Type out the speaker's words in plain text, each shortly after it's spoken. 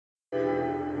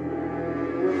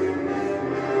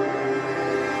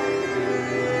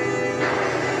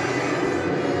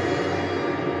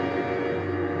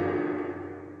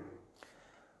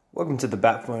Welcome to the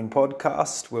Bat Phone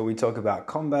podcast, where we talk about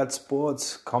combat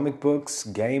sports, comic books,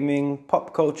 gaming,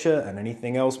 pop culture, and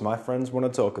anything else my friends want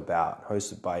to talk about.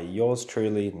 Hosted by yours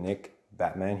truly, Nick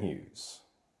Batman Hughes.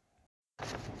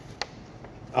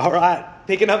 All right,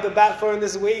 picking up the Bat Phone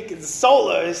this week, it's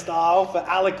solo style for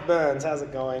Alec Burns. How's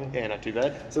it going? Yeah, not too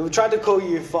bad. So we tried to call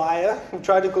you Fire. We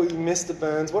tried to call you Mr.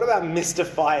 Burns. What about Mr.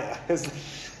 Fire?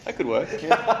 That could work.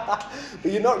 Yeah.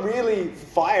 But you're not really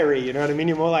fiery, you know what I mean?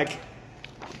 You're more like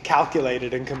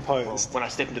calculated and composed. Well, when I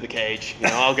step into the cage,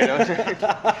 I'll get on.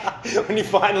 When you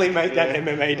finally make that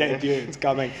MMA debut, it's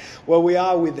coming. Well, we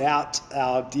are without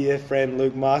our dear friend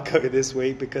Luke Marco this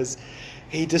week because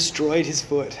he destroyed his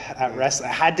foot at wrestling.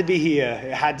 It had to be here.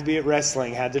 It had to be at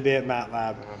wrestling. It had to be at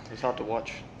MATLAB. It's hard to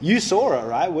watch. You saw it,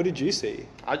 right? What did you see?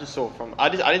 I just saw I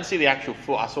didn't see the actual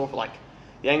foot. I saw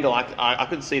the angle. I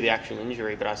couldn't see the actual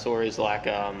injury, but I saw his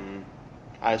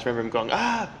I just remember him going,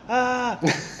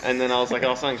 and then I was like,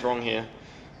 oh, something's wrong here.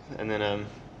 And then,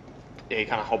 he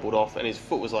kind of hobbled off, and his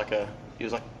foot was I don't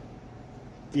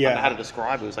know how to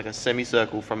describe it. It was like a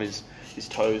semicircle from his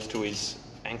toes to his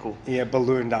ankle. Yeah,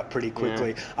 ballooned up pretty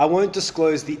quickly. Yeah. I won't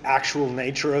disclose the actual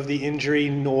nature of the injury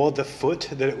nor the foot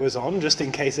that it was on, just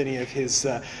in case any of his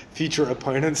future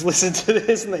opponents listen to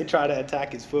this and they try to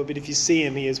attack his foot. But if you see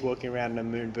him, he is walking around in a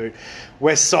moon boot.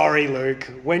 We're sorry,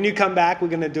 Luke. When you come back, we're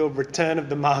going to do a Return of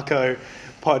the Marco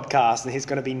podcast, and he's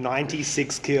going to be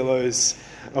 96 kilos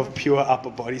of pure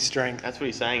upper body strength. That's what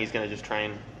he's saying. He's going to just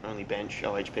train only bench,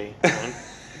 OHP.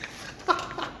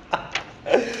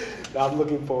 I'm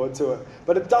looking forward to it.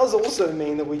 But it does also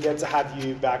mean that we get to have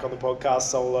you back on the podcast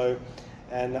solo.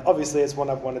 And obviously it's one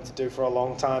I've wanted to do for a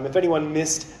long time. If anyone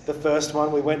missed the first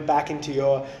one, we went back into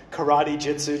your karate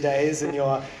jitsu days and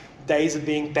your days of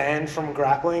being banned from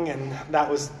grappling. And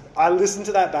I listened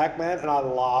to that back, man, and I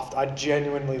laughed. I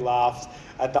genuinely laughed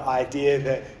at the idea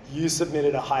that you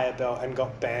submitted a higher belt and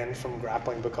got banned from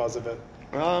grappling because of it.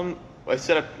 They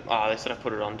said I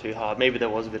put it on too hard. Maybe there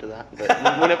was a bit of that,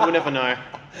 but we'll never know.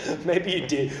 Maybe you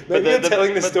did. Maybe you're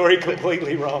telling the story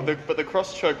completely wrong. But the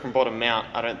cross choke from bottom mount,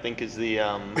 I don't think is the.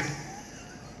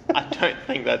 I don't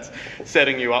think that's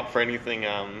setting you up for anything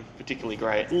particularly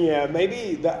great. Yeah,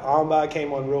 maybe that armbar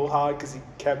came on real hard because he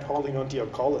kept holding onto your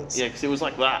collars. Yeah, because it was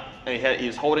like that, and he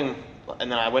was holding, and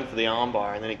then I went for the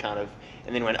armbar, and then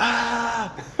and then went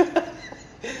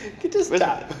You could just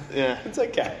tap. Yeah, it's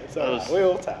okay. It's alright. We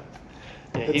all tap.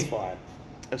 Yeah, it's fine.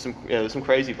 There's some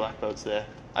crazy black belts there.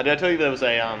 Did I tell you there was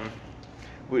a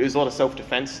lot of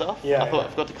self-defense stuff? Yeah. I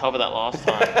forgot to cover that last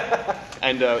time.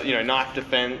 And knife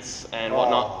defense and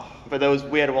whatnot.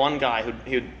 But we had one guy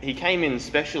he came in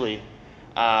specially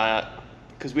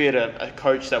because we had a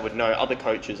coach that would know other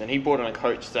coaches, and he brought in a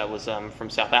coach that was from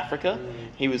South Africa.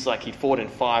 He was he'd fought in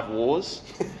 5 wars.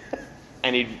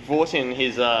 And he brought in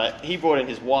his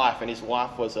wife, and his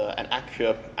wife was an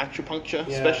acupuncture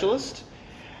specialist.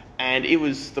 And it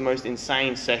was the most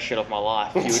insane session of my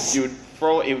life. He would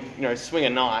swing a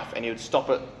knife, and he would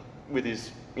stop it with his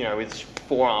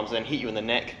forearms, and then hit you in the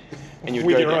neck. And you'd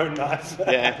with go your down. own knife.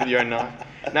 Yeah, with your own knife.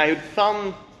 Now he would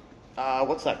thumb,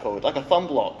 what's that called? Like a thumb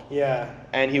block. Yeah.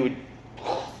 And he would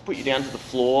put you down to the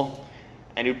floor,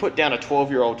 and he would put down a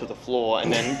 12-year-old to the floor,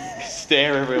 and then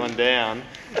stare everyone down.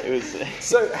 It was.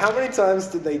 So, how many times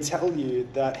did they tell you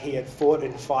that he had fought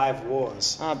in 5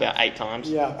 wars? About 8 times.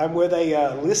 Yeah, and were they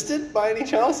listed by any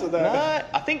chance? No,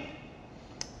 I think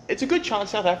it's a good chance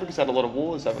South Africa's had a lot of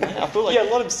wars, haven't they? I feel like a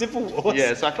lot of civil wars.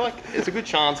 Yeah, so I feel like it's a good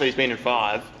chance that he's been in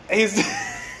 5. He's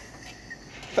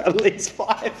at least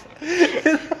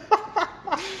 5.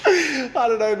 I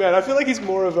don't know, man. I feel like he's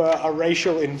more of a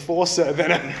racial enforcer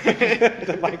than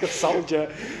like a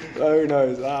soldier. Who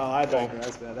knows? Oh, I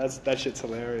digress, man. That shit's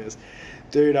hilarious.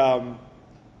 Dude, Alex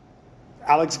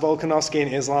Volkanovski in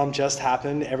Islam just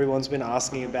happened. Everyone's been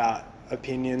asking about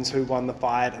opinions, who won the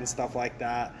fight and stuff like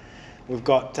that. We've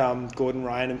got Gordon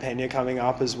Ryan and Pena coming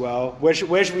up as well. Where do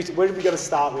we got to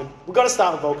start with? We've got to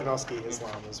start with Volkanovski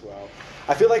Islam as well.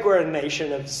 I feel like we're a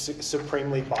nation of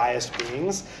supremely biased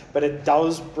beings, but it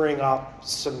does bring up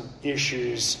some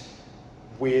issues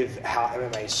with how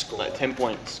MMA scored. Like 10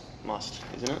 points must,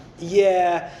 isn't it?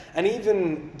 Yeah, and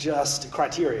even just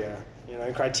criteria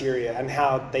and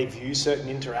how they view certain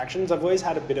interactions. I've always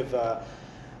had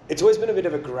it's always been a bit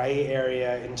of a grey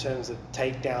area in terms of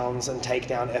takedowns and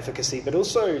takedown efficacy, but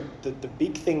also the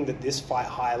big thing that this fight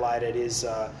highlighted is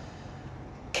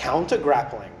counter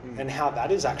grappling and how that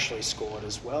is actually scored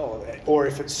as well, or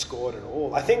if it's scored at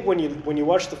all. I think when you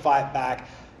watch the fight back,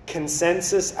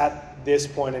 consensus at this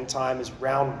point in time is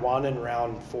round 1 and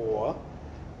round 4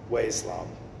 were Islam,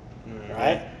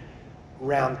 right?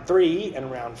 Round 3 and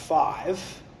round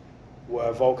 5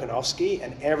 were Volkanovski,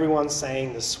 and everyone's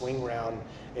saying the swing round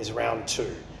is round 2.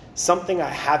 Something I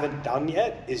haven't done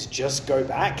yet is just go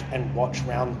back and watch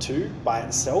round 2 by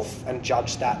itself and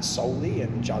judge that solely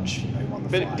and judge, who won the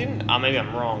fight. But didn't, maybe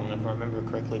I'm wrong if I remember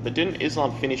correctly, but didn't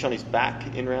Islam finish on his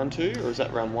back in round 2, or is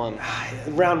that round 1?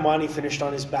 Round 1 he finished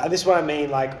on his back. This is what I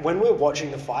mean, like when we're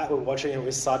watching the fight, we're watching it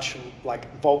with such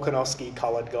like Volkanovski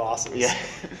coloured glasses. Yeah.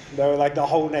 Though like the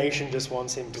whole nation just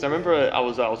wants him to Because I remember I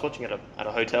was watching it at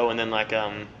a hotel, and then like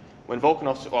when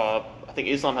Volkanovski, I think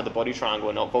Islam had the body triangle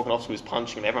and Volkanovski was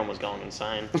punching him, everyone was going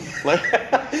insane. Like,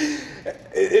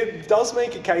 it does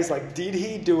make a case, like, did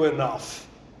he do enough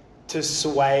to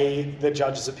sway the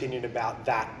judge's opinion about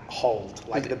that hold,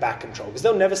 like the back control? Because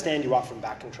they'll never stand you up from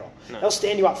back control. No. They'll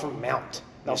stand you up from mount.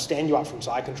 They'll stand you up from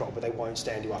side control, but they won't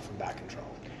stand you up from back control.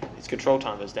 It's control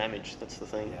time does damage, that's the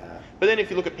thing. Yeah. But then if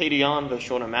you look at Peter Yan versus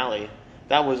Sean O'Malley,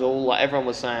 that was all, like, everyone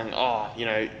was saying,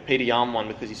 Peter Yan won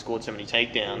because he scored so many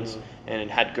takedowns and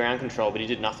had ground control, but he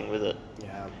did nothing with it.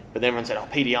 Yeah. But then everyone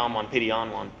said, Peter Yan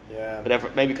won. Yeah.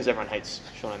 But maybe because everyone hates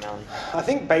Sean O'Malley. I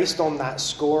think based on that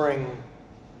scoring,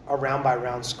 a round by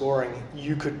round scoring,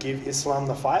 you could give Islam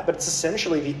the fight, but it's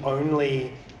essentially the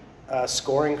only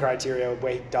scoring criteria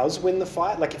where he does win the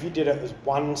fight. Like if you did it as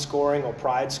one scoring or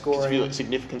pride scoring. If you look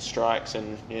significant strikes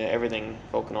and everything,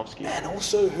 Volkanovski. And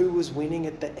also who was winning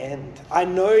at the end. I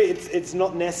know it's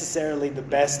not necessarily the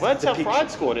best. Well, that's how pride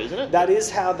scored it, isn't it? That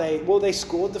is how they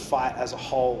scored the fight as a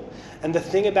whole. And the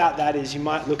thing about that is you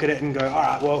might look at it and go, all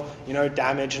right, well,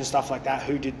 damage and stuff like that,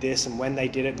 who did this and when they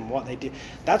did it and what they did.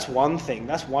 That's one thing.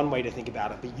 That's one way to think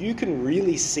about it. But you can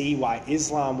really see why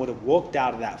Islam would have walked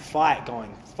out of that fight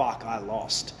going, fuck, I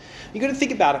lost. You got to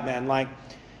think about it, man. Like,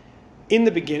 in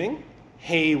the beginning,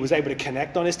 he was able to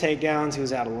connect on his takedowns. He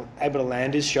was able to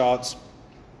land his shots.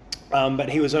 But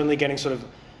he was only getting sort of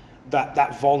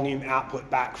that volume output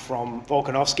back from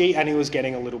Volkanovski, and he was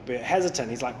getting a little bit hesitant.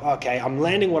 He's like, okay, I'm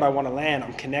landing what I want to land.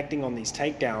 I'm connecting on these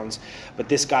takedowns, but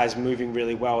this guy's moving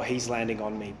really well. He's landing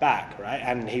on me back, right?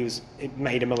 And it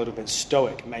made him a little bit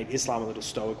stoic. It made Islam a little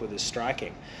stoic with his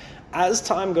striking. As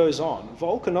time goes on,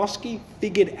 Volkanovski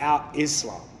figured out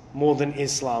Islam more than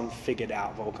Islam figured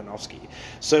out Volkanovski.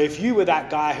 So if you were that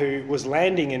guy who was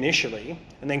landing initially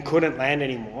and then couldn't land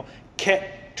anymore,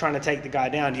 kept trying to take the guy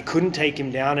down, you couldn't take him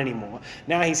down anymore.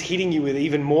 Now he's hitting you with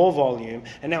even more volume,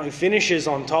 and now he finishes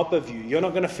on top of you. You're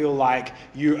not going to feel like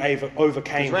you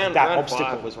overcame that obstacle.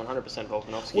 Round 5 was 100%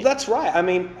 Volkanovski. Well, that's right. I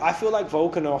mean, I feel like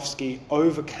Volkanovski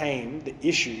overcame the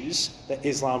issues that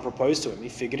Islam proposed to him. He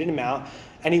figured him out,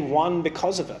 and he won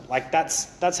because of it. Like,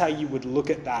 that's how you would look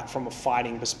at that from a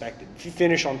fighting perspective. If you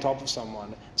finish on top of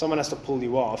someone has to pull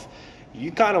you off, you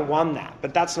kind of won that.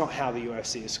 But that's not how the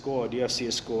UFC is scored. The UFC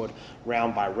is scored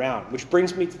round by round, which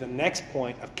brings me to the next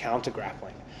point of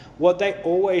counter-grappling. What they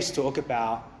always talk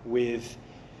about with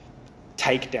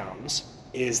takedowns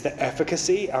is the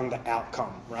efficacy and the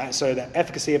outcome, right? So the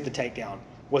efficacy of the takedown.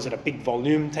 Was it a big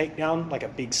volume takedown, like a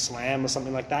big slam or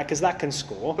something like that? Because that can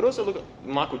score. But also look at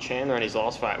Michael Chandler in his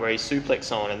last fight where he suplexed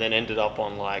someone and then ended up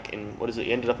on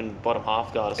he ended up in bottom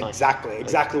half guard or something.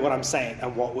 Exactly what I'm saying.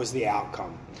 And what was the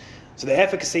outcome? So the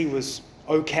efficacy was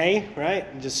okay,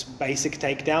 right? Just basic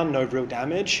takedown, no real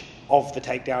damage of the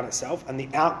takedown itself. And the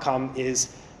outcome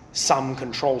is some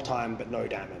control time but no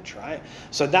damage, right?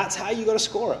 So that's how you got to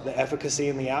score it, the efficacy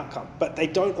and the outcome. But they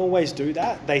don't always do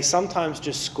that. They sometimes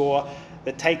just score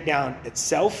the takedown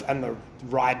itself and the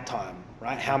ride time,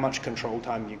 right? How much control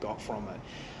time you got from it.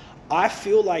 I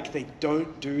feel like they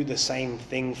don't do the same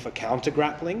thing for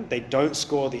counter-grappling. They don't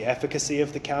score the efficacy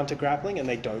of the counter-grappling, and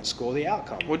they don't score the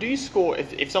outcome. Well, do you score,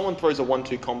 if someone throws a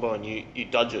 1-2 combo and you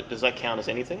dodge it, does that count as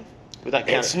anything? Would that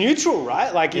count? It's neutral,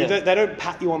 right? Like, they don't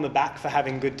pat you on the back for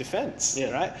having good defense,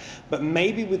 right? But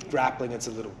maybe with grappling, it's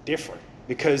a little different,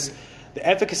 because the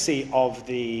efficacy of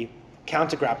the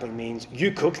counter-grappling means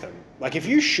you cook them. Like, if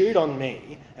you shoot on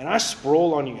me and I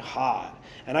sprawl on you hard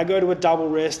and I go to a double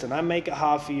wrist and I make it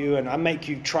hard for you and I make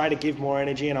you try to give more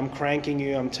energy and I'm cranking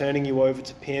you, I'm turning you over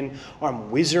to pin, or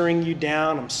I'm whizzering you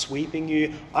down, I'm sweeping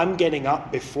you, I'm getting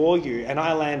up before you and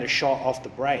I land a shot off the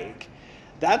break,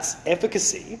 that's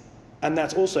efficacy and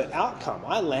that's also outcome.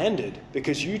 I landed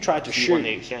because you tried to shoot. You won the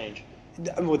exchange.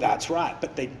 Well, that's right,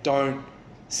 but they don't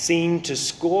seem to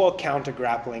score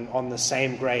counter-grappling on the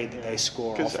same grade that they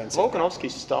score offensive.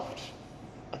 Volkanovski stuffed,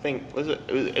 I think,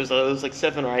 it was like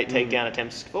 7 or 8 takedown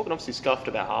attempts. Volkanovski scuffed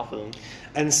about half of them.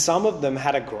 And some of them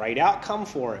had a great outcome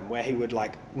for him, where he would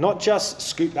not just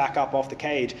scoot back up off the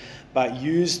cage, but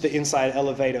use the inside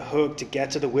elevator hook to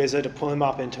get to the whizzer, to pull him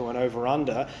up into an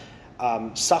over-under,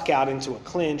 suck out into a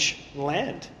clinch, and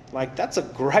land. Like, that's a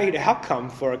great outcome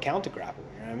for a counter-grappling,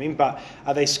 right? what I mean? But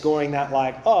are they scoring that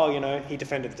like, oh, he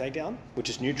defended the takedown, which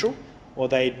is neutral, or are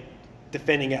they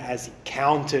defending it as he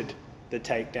countered the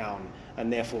takedown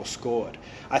and therefore scored?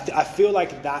 I feel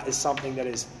like that is something that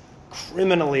is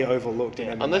criminally overlooked in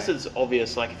MMA. Unless it's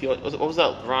obvious, like if you what was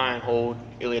that Ryan Hall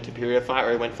Ilya Tapiria fight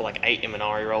where he went for like 8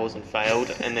 Imanari rolls and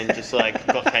failed, and then just like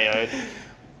got KO'd?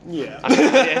 Yeah,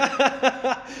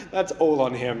 that's all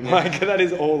on him. Yeah. Like that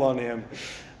is all on him.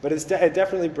 But it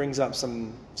definitely brings up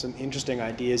some interesting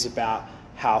ideas about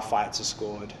how fights are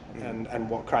scored and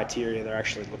what criteria they're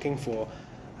actually looking for.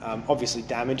 Obviously,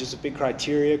 damage is a big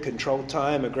criteria, control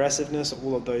time, aggressiveness,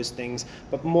 all of those things,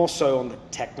 but more so on the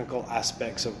technical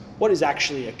aspects of what is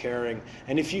actually occurring.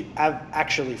 And if you have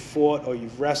actually fought, or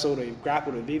you've wrestled, or you've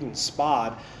grappled, or you've even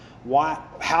sparred,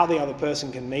 how the other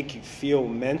person can make you feel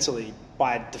mentally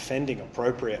by defending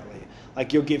appropriately.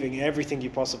 Like you're giving everything you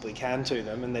possibly can to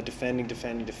them, and they're defending,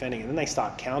 and then they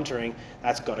start countering.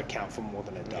 That's got to count for more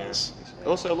than it does. Yeah.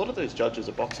 Also, a lot of those judges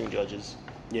are boxing judges.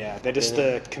 Yeah, they're just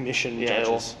the commission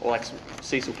judges. Or like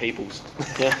Cecil Peoples.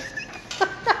 Yeah.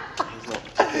 He's not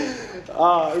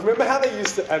particular. Remember how they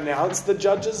used to announce the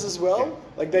judges as well?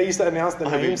 Yeah. Like they used to announce the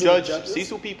names of the judges?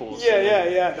 Cecil Peoples.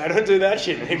 Yeah. They don't do that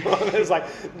shit anymore. It's like,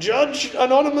 Judge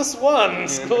Anonymous 1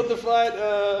 scored the fight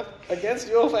against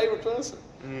your favourite person.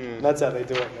 That's how they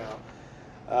do it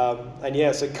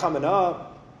now. So coming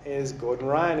up is Gordon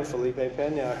Ryan and Felipe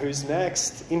Pena. Who's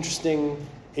next? Interesting.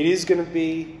 It is going to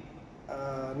be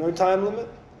no time limit,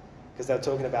 because they're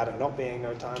talking about it not being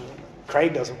no time limit.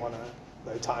 Craig doesn't want a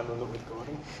no time limit with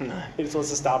Gordon. No. He just wants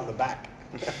to start on the back.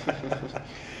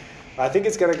 I think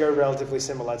it's going to go relatively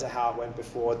similar to how it went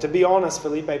before. To be honest,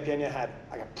 Felipe Pena had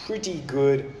like a pretty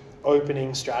good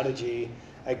opening strategy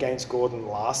against Gordon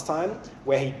last time,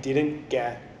 where he didn't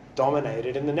get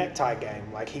dominated in the necktie game.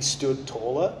 Like he stood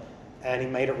taller, and he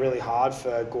made it really hard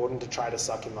for Gordon to try to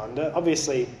suck him under.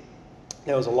 Obviously,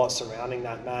 there was a lot surrounding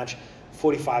that match.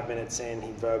 45 minutes in,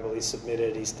 he verbally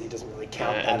submitted. He doesn't really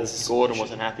count that as a submission. Gordon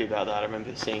wasn't happy about that. I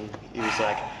remember seeing, he was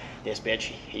like, yes, bitch,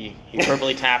 he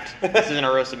verbally tapped. This isn't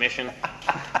a real submission.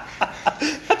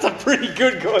 That's a pretty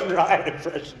good Gordon Ryan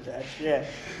impression, man. Yeah.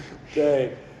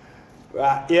 Dang.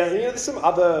 There's some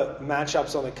other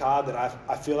matchups on the card that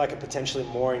I feel like are potentially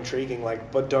more intriguing,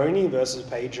 like Bodoni versus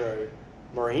Pedro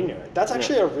Moreno. That's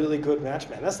actually a really good match,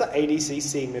 man. That's the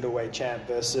ADCC middleweight champ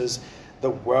versus the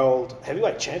world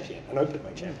heavyweight champion, an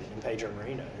openweight champion in Pedro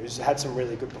Moreno, who's had some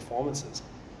really good performances.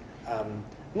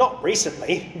 Not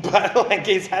recently, but like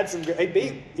he's had some good.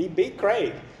 He beat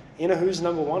Craig in a Who's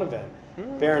Number One event,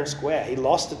 fair and square. He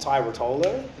lost to Ty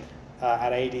Rotolo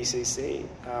at ADCC,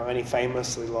 and he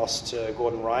famously lost to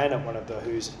Gordon Ryan at one of the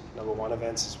Who's Number One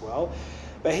events as well.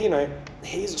 But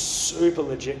he's a super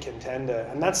legit contender,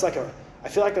 and that's like I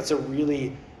feel like that's a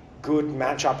really good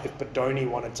matchup if Bodoni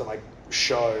wanted to like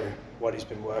show what he's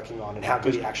been working on and how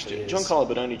good he actually is. Giancarlo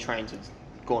Bodoni trains with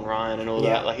Gordon Ryan and all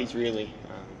that. Like he's really.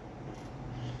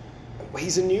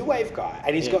 He's a new wave guy,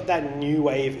 and he's got that new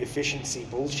wave efficiency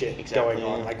bullshit going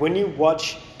on. Like when you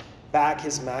watch back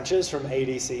his matches from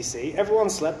ADCC, everyone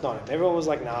slept on him. Everyone was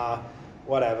like, nah,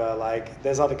 whatever. Like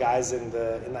there's other guys in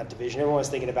that division. Everyone was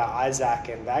thinking about Isaac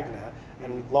and Wagner,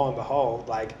 and lo and behold,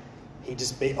 like he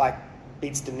just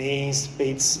beats Denise,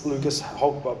 beats Lucas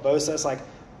Hulk Barbosa. It's like,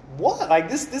 what? Like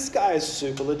this guy is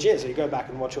super legit. So you go back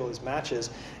and watch all his matches,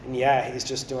 and he's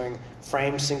just doing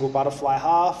framed single butterfly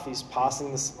half. He's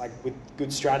passing this like with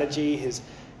good strategy. He's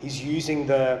using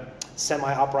the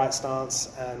semi-upright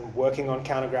stance and working on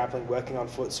counter grappling, working on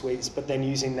foot sweeps, but then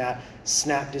using that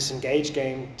snap disengage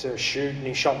game to shoot. And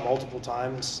he shot multiple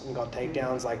times and got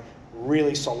takedowns. Like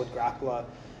really solid grappler.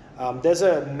 There's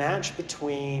a match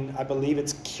between, I believe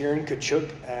it's Kieran Kachuk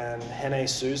and Renee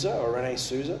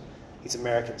Souza. He's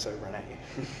American, so Renee.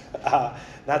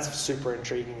 That's super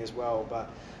intriguing as well.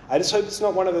 But I just hope it's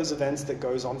not one of those events that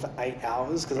goes on for 8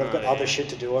 hours, because I've got other shit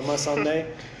to do on my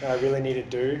Sunday that I really need to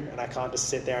do, and I can't just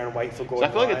sit there and wait for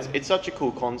Gordon Ryan. I feel like it's such a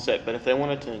cool concept, but if they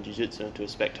want to turn jiu-jitsu into a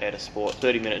spectator sport,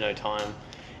 30-minute no time,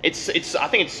 it's I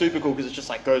think it's super cool because it just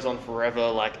like goes on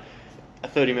forever, like a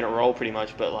 30-minute roll pretty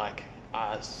much, but like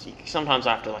sometimes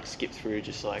I have to like skip through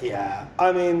just like... Yeah,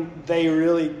 I mean, they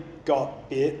really got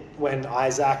bit when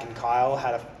Isaac and Kyle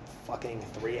had a fucking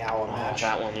 3-hour match.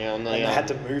 That one, yeah. And they had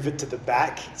to move it to the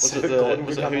back. Was it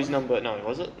Who's Number... No,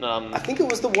 was it? I think it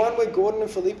was the one where Gordon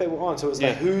and Felipe were on, so it was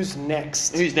like Who's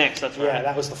Next. Who's Next, that's right. Yeah,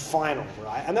 that was the final,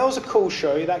 right? And that was a cool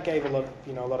show. That gave a lot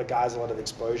of guys a lot of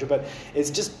exposure, but it's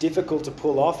just difficult to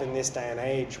pull off in this day and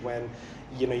age when,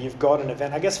 you've got an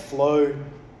event. I guess Flo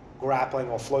grappling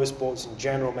or flow sports in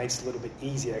general makes it a little bit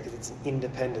easier because it's an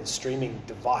independent streaming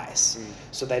device.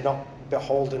 So they're not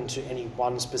beholden to any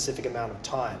one specific amount of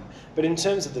time. But in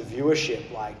terms of the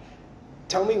viewership, like,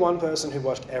 tell me one person who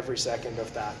watched every second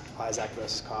of that Isaac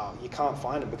versus Kyle. You can't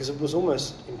find them because it was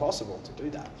almost impossible to do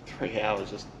that. 3 hours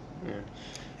just, yeah.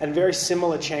 And very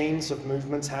similar chains of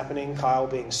movements happening, Kyle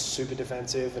being super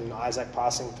defensive and Isaac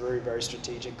passing through very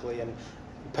strategically and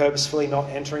purposefully not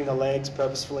entering the legs,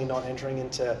 purposefully not entering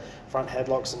into front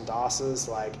headlocks and darces.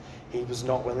 Like, he was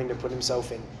not willing to put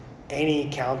himself in any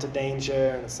counter danger,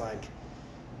 and it's like,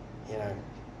 you know,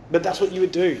 but that's what you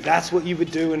would do. That's what you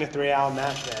would do in a 3-hour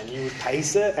match, man. You would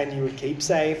pace it and you would keep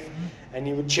safe and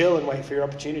you would chill and wait for your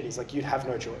opportunities. Like, you'd have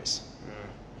no choice.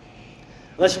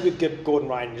 Unless you would get Gordon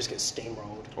Ryan and just get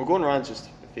steamrolled. Well, Gordon Ryan's just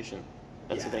efficient.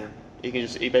 That's the thing.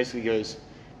 He basically goes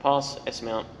pass, S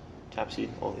mount, taps you,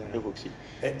 or heel hooks you.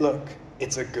 Look,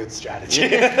 it's a good strategy.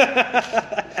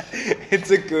 It's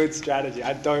a good strategy.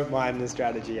 I don't mind the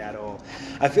strategy at all.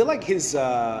 I feel like his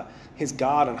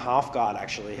guard and half guard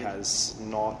actually has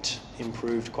not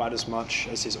improved quite as much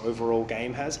as his overall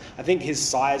game has. I think his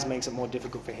size makes it more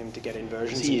difficult for him to get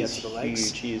inversions and get to the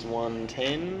legs. Huge. He is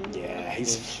 110. Yeah,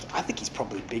 I think he's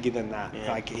probably bigger than that.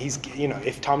 Yeah. Like, he's, you know,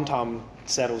 if Tum Tum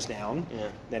settles down,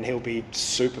 then he'll be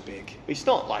super big. He's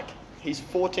not like, he's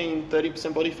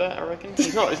 30% body fat, I reckon.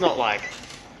 He's not like...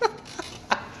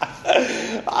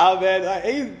 Oh man, like,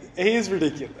 he is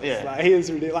ridiculous. Yeah. Like, he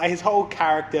is ridiculous. Like, his whole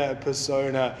character,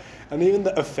 persona, and even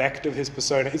the effect of his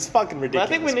persona is fucking ridiculous.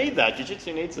 But I think we need that.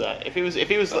 Jiu-Jitsu needs that. If he was,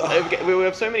 we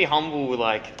have so many humble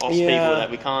like people that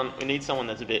we need someone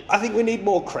that's a bit. I think we need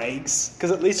more Craigs,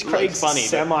 because at least Craig's funny,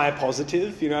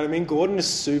 semi-positive. You know what I mean? Gordon is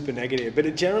super negative, but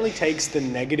it generally takes the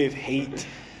negative heat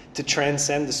to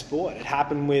transcend the sport. It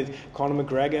happened with Conor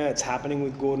McGregor. It's happening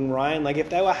with Gordon Ryan. Like, if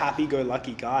they were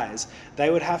happy-go-lucky guys, they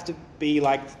would have to be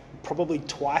like probably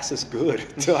twice as good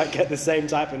to like get the same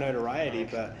type of notoriety.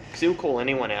 But because he'll call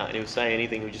anyone out and he'll say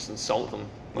anything, he'll just insult them.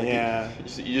 Like,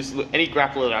 you just look, any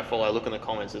grappler that I follow, look in the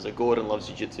comments. There's a Gordon loves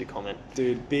jiu-jitsu comment.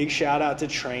 Dude, big shout out to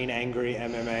Train Angry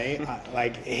MMA.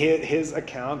 Like, his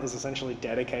account is essentially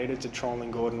dedicated to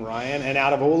trolling Gordon Ryan, and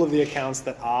out of all of the accounts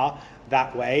that are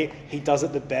that way, he does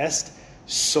it the best,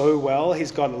 so well.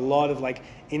 He's got a lot of like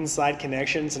inside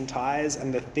connections and ties,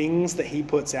 and the things that he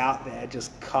puts out there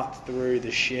just cut through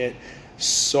the shit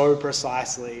so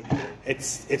precisely.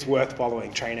 It's worth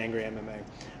following. Train Angry MMA.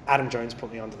 Adam Jones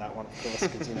put me onto that one, of course,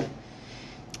 because, you know.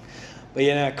 But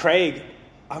yeah, Craig,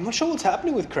 I'm not sure what's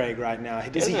happening with Craig right now.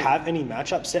 Does he have any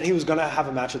matchups set? He was going to have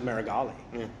a match with Marigali,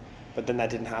 but then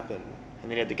that didn't happen. And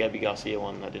then he had the Gabby Garcia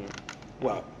one that didn't.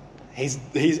 Well, he's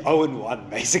 0-1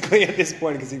 basically at this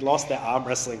point, because he lost their arm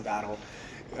wrestling battle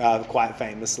quite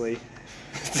famously.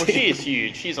 Well, she is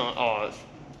huge. She's on. Oh,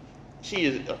 she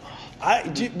is.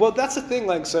 Well, that's the thing.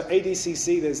 Like, so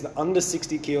ADCC, there's the under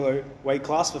 60 kilo weight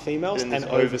class for females and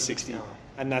over 60,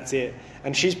 and that's it.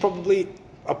 And she's probably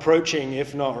approaching,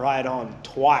 if not right on,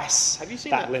 twice. Have you seen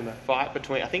that limit fight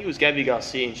between? I think it was Gabby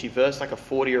Garcia, and she versed like a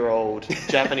 40-year-old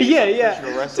Japanese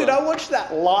professional wrestler. Dude, I watched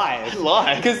that live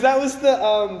because that was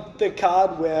the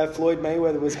card where Floyd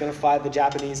Mayweather was going to fight the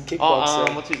Japanese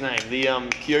kickboxer. What's his name? The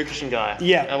Kyokushin guy.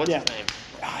 Yeah. What's his name?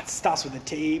 It starts with a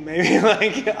T, maybe.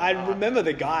 Like, I remember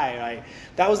the guy. Like,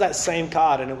 that was that same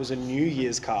card, and it was a New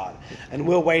Year's card, and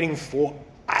we're waiting for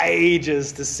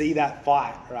ages to see that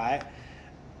fight, right?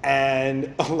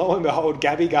 And lo and behold,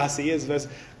 Gabby Garcia's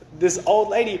versus this old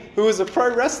lady who was a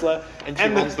pro wrestler, and she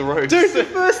runs the ropes. Dude, the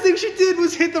first thing she did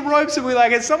was hit the ropes, and we're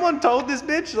like, has someone told this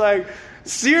bitch? Like,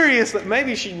 seriously,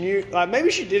 maybe she knew, like, maybe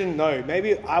she didn't know.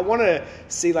 Maybe I want to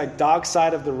see, like, Dark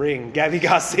Side of the Ring, Gabby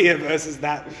Garcia versus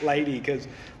that lady, because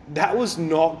that was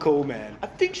not cool, man. I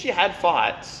think she had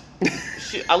fights.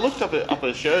 I looked up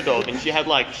a show dog, and she had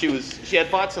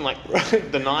fights in like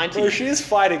the 90s. Bro, she is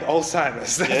fighting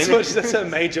Alzheimer's. That's her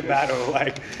major battle.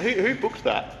 Like, who booked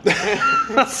that?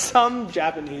 Some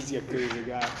Japanese Yakuza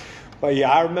guy. But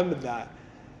yeah, I remember that.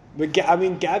 But I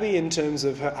mean, Gabby, in terms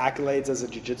of her accolades as a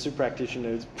jiu-jitsu practitioner,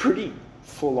 is pretty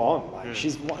full on. Like,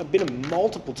 she's been a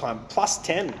multiple time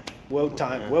 +10 world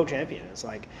champion. It's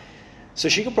like, so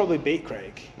she could probably beat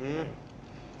Craig.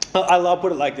 I'll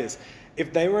put it like this: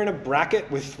 if they were in a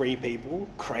bracket with 3 people,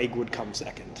 Craig would come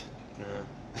second.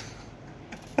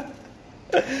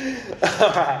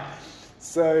 Alright.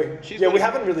 So we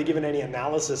haven't really given any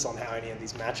analysis on how any of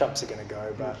these matchups are going to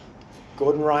go, but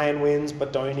Gordon Ryan wins,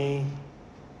 Badoni,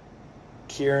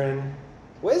 Kieran.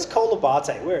 Where's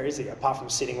Kolabate? Where is he? Apart from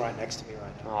sitting right next to me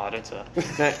right now. Oh, I don't say.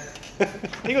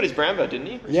 He got his brown belt, didn't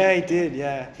he? Yeah, he did.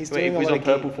 Yeah, he's Wait, he was on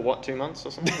purple for what, 2 months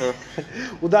or something?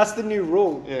 Well, that's the new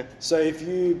rule. Yeah. So if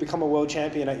you become a world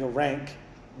champion at your rank,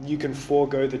 you can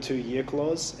forego the 2-year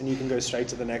clause and you can go straight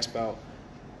to the next belt.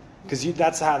 Because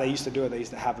that's how they used to do it. They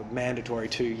used to have a mandatory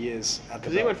 2 years at the belt.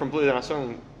 Because he went from blue, then I saw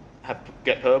him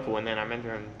get purple, and then I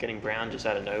remember him getting brown just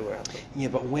out of nowhere. Yeah,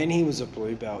 but when he was a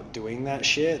blue belt doing that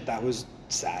shit, that was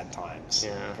sad times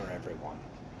Yeah. for everyone.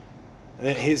 And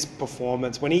then his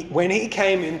performance, when he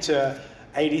came into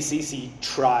ADCC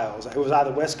trials, it was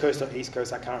either West Coast or East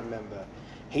Coast, I can't remember.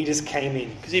 He just came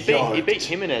in. Because he beat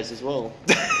Jimenez as well.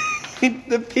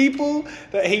 The people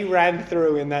that he ran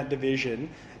through in that division,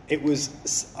 it was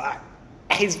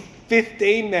he's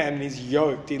 15, man, and he's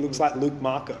yoked. He looks like Luke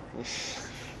Marco.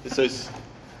 So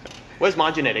where's my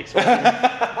genetics? We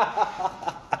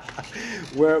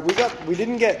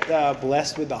didn't get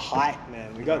blessed with the height,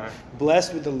 man. We got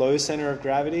blessed with the low center of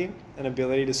gravity and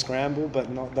ability to scramble, but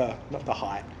not the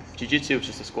height. Jiu-jitsu was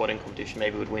just a squatting competition.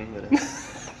 Maybe we'd win with it.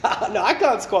 No, I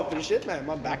can't squat for shit, man.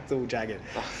 My back's all jagged.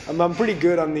 I'm pretty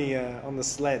good on the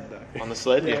sled though. On the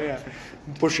sled, yeah.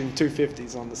 I'm pushing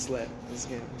 250s on the sled. It's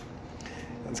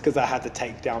because I had to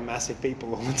take down massive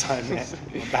people all the time, man.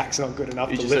 My back's not good enough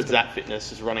to lift. You just said Zap Fitness,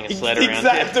 just running a sled around.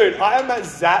 Exactly, dude. I am at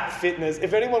Zap Fitness.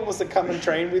 If anyone wants to come and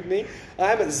train with me,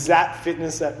 I am at Zap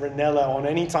Fitness at Ranella on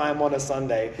any time on a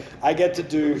Sunday. I get to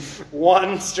do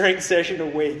 1 strength session a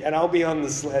week, and I'll be on the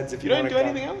sleds if you want to come. You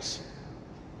don't do anything else?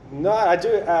 No, I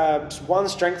do 1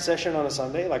 strength session on a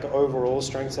Sunday, like an overall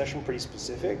strength session, pretty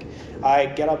specific. I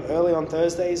get up early on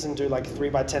Thursdays and do like 3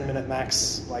 by 10 minute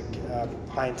max, like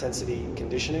high intensity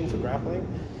conditioning for grappling.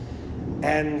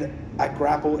 And I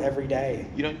grapple every day.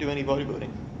 You don't do any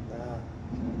bodybuilding? No.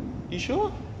 You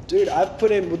sure? Dude, I've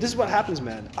put in, well, this is what happens,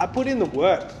 man. I put in the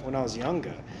work when I was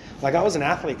younger. Like, I was an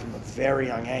athlete from a very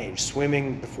young age,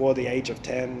 swimming before the age of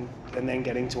 10, and then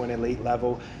getting to an elite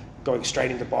level, going straight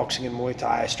into boxing and Muay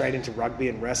Thai, straight into rugby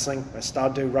and wrestling. I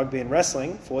started doing rugby and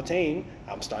wrestling, 14,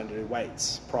 I'm starting to do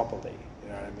weights properly, you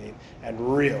know what I mean?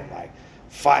 And real, like,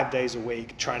 5 days a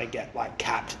week, trying to get, like,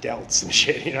 capped delts and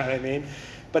shit, you know what I mean?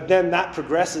 But then that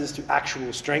progresses to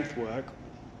actual strength work.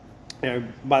 You know,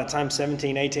 by the time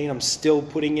 17, 18, I'm still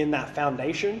putting in that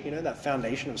foundation, you know, that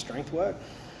foundation of strength work.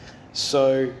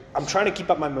 So I'm trying to keep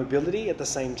up my mobility at the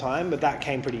same time, but that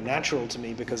came pretty natural to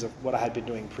me because of what I had been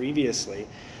doing previously.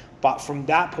 But from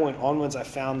that point onwards, I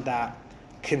found that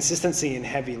consistency in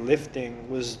heavy lifting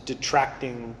was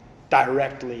detracting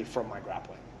directly from my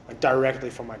grappling, like directly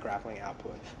from my grappling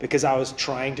output, because I was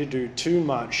trying to do too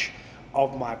much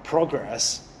of my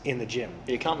progress in the gym.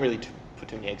 You can't really put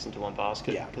too many eggs into one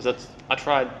basket. Yeah. Because I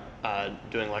tried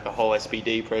doing like a whole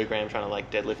SPD program, trying to like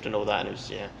deadlift and all that, and it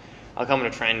was, I come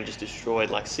into training just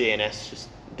destroyed, like CNS just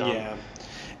done. Yeah.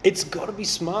 It's got to be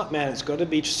smart, man. It's got to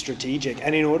be strategic.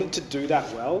 And in order to do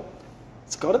that well,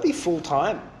 it's got to be full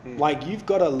time. Like, you've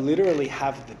got to literally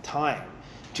have the time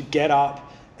to get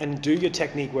up and do your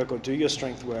technique work or do your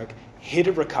strength work, hit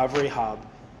a recovery hub,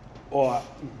 or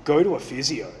go to a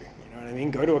physio. You know what I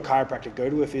mean? Go to a chiropractor, go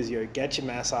to a physio, get your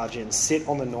massage in, sit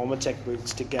on the Normatec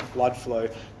boots to get blood flow,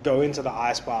 go into the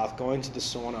ice bath, go into the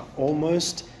sauna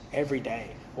almost every day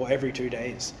or every 2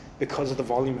 days, because of the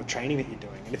volume of training that you're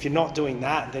doing. And if you're not doing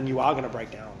that, then you are going to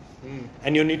break down.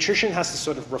 And your nutrition has to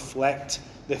sort of reflect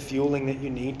the fueling that you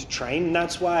need to train. And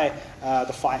that's why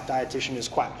the fight dietitian is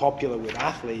quite popular with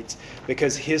athletes,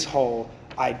 because his whole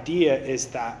idea is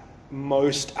that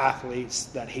most athletes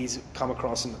that he's come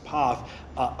across in the path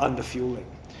are under fueling,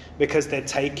 because they're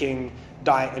taking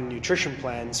diet and nutrition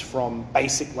plans from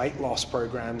basic weight loss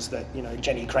programs that, you know,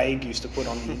 Jenny Craig used to put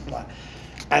on the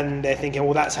and they're thinking,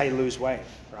 well, that's how you lose weight,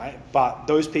 right? But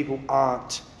those people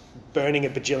aren't burning a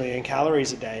bajillion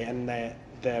calories a day, and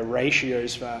their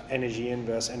ratios for energy in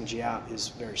versus energy out is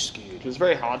very skewed. It was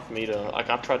very hard for me to, like,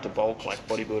 I've tried to bulk like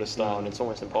bodybuilder style, and it's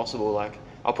almost impossible. Like,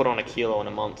 I'll put on a kilo in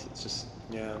a month. It's just,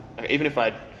 like, even if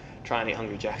I try and eat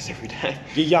Hungry Jacks every day.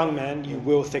 You're young, man. You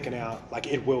will thicken out. Like,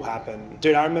 it will happen.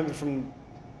 Dude, I remember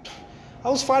I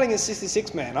was fighting a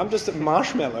 66, man. I'm just a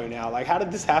marshmallow now. Like, how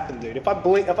did this happen, dude? If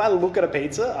I look at a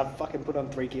pizza, I fucking put on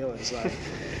 3 kilos. Like.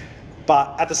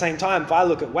 But at the same time, if I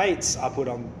look at weights, I put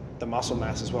on the muscle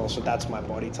mass as well. So that's my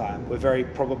body type. We're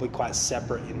probably quite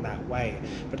separate in that way.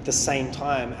 But at the same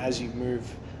time, as you move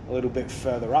a little bit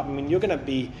further up, I mean, you're going to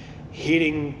be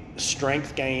hitting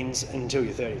strength gains until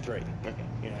you're 33. Okay.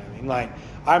 You know what I mean? Like,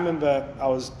 I remember I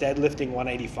was deadlifting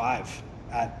 185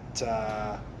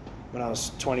 when I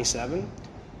was 27.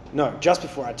 No, just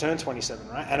before I turned 27,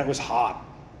 right? And it was hard.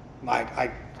 Like,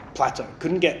 I plateaued.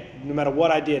 Couldn't get, no matter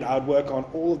what I did, I would work on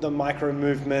all of the micro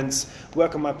movements,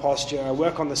 work on my posture,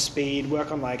 work on the speed,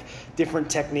 work on like different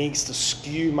techniques to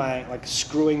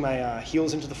screwing my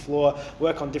heels into the floor,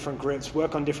 work on different grips,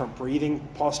 work on different breathing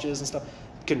postures and stuff.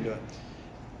 Couldn't do it.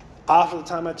 After the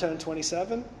time I turned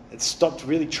 27, it stopped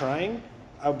really trying.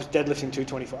 I was deadlifting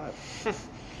 225.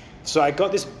 So I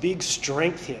got this big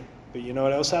strength hit, but you know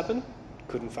what else happened?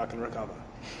 Couldn't fucking recover.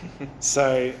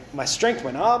 So my strength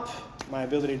went up, my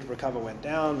ability to recover went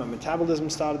down, my metabolism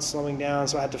started slowing down,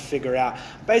 so I had to figure out,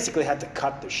 basically had to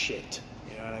cut the shit.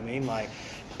 You know what I mean? Like,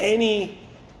 any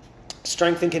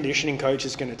strength and conditioning coach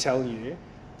is going to tell you,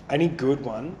 any good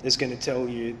one is going to tell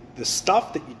you the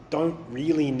stuff that you don't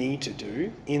really need to do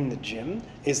in the gym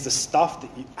is the stuff that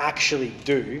you actually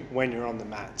do when you're on the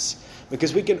mats.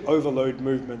 Because we can overload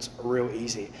movements real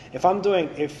easy. If I'm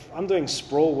doing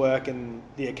sprawl work in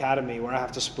the academy where I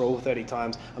have to sprawl 30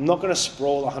 times, I'm not going to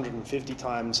sprawl 150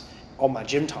 times on my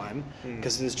gym time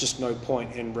because there's just no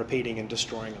point in repeating and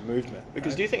destroying a movement.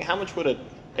 Because do you think how much would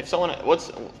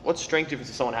what strength difference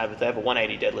does someone have if they have a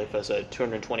 180 deadlift versus a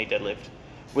 220 deadlift?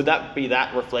 Would that be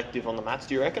that reflective on the mats,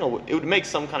 do you reckon? Or it would make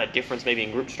some kind of difference maybe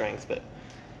in group strength, but...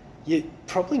 Yeah,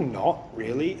 probably not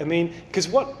really. I mean, because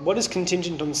what is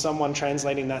contingent on someone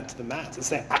translating that to the mats? It's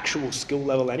their actual skill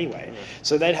level anyway.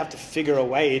 So they'd have to figure a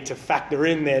way to factor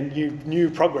in their new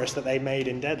progress that they made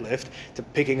in deadlift to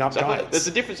picking up giants. There's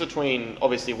a difference between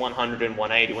obviously 100 and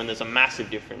 180. When there's a massive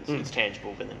difference, it's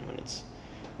tangible, but then when it's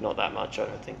not that much, I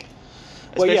don't think.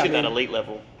 Especially at that elite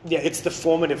level. Yeah, it's the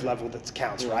formative level that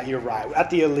counts, right? You're right. At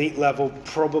the elite level,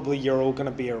 probably you're all going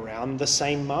to be around the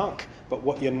same mark, but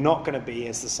what you're not going to be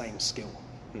is the same skill.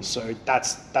 So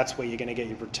that's where you're going to get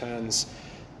your returns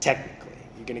technically.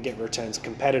 You're going to get returns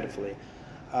competitively.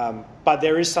 But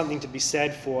there is something to be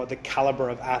said for the caliber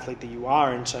of athlete that you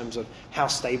are in terms of how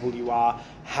stable you are,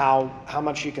 how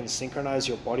much you can synchronize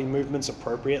your body movements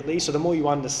appropriately. So the more you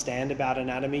understand about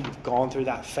anatomy, you've gone through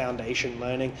that foundation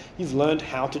learning, you've learned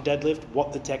how to deadlift,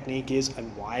 what the technique is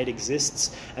and why it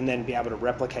exists, and then be able to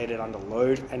replicate it under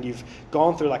load. And you've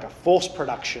gone through like a force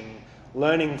production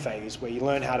learning phase where you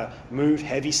learn how to move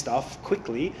heavy stuff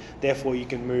quickly, therefore you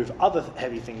can move other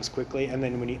heavy things quickly, and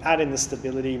then when you add in the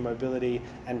stability, mobility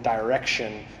and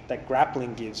direction that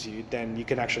grappling gives you, then you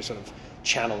can actually sort of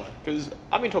channel it. Because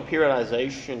I've been told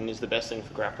periodization is the best thing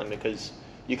for grappling because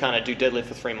you kind of do deadlift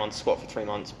for 3 months, squat for 3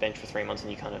 months, bench for 3 months,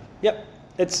 and you kind of... Yep.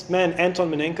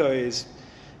 Anton Minenko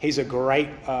he's a great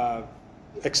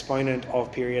exponent of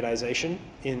periodization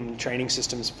in training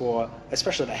systems for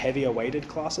especially the heavier weighted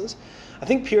classes. I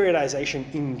think periodization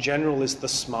in general is the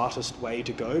smartest way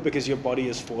to go because your body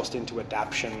is forced into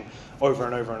adaptation over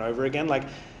and over and over again. Like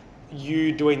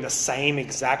you doing the same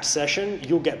exact session,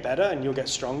 you'll get better and you'll get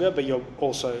stronger, but you'll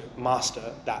also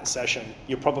master that session.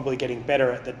 You're probably getting better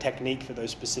at the technique for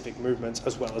those specific movements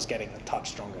as well as getting a touch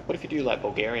stronger. What if you do like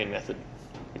Bulgarian method,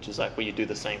 which is like where you do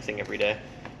the same thing every day?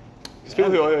 Because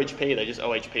people who OHP, they just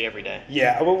OHP every day.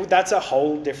 Yeah, well, that's a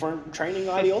whole different training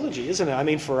ideology, isn't it? I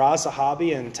mean, Faraz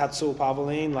Zahabi and Tatsul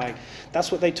Pavlin, like,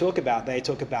 that's what they talk about. They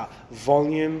talk about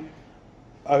volume,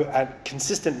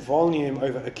 consistent volume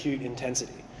over acute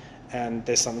intensity. And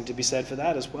there's something to be said for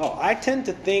that as well. I tend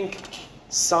to think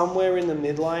somewhere in the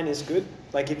midline is good.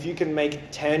 Like, if you can make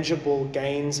tangible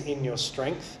gains in your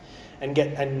strength and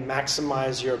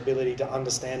maximize your ability to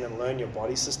understand and learn your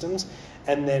body systems,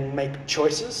 and then make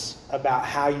choices about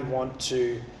how you want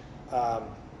to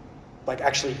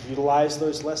actually utilize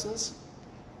those lessons,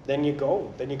 then you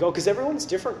go. Because everyone's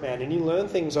different, man, and you learn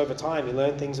things over time. You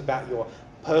learn things about your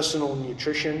personal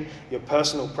nutrition, your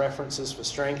personal preferences for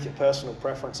strength, your personal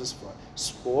preferences for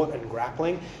sport and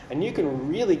grappling, and you can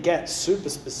really get super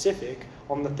specific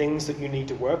on the things that you need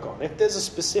to work on. If there's a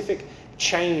specific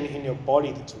chain in your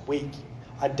body that's weak,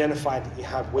 identify that you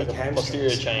have weak hamstrings.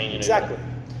 Posterior chain. Exactly.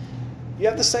 You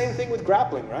have the same thing with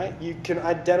grappling, right? You can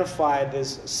identify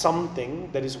there's something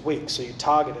that is weak, so you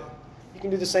target it. You can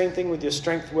do the same thing with your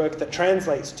strength work that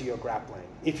translates to your grappling,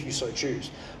 if you so choose.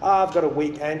 I've got a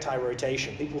weak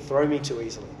anti-rotation. People throw me too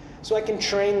easily. So I can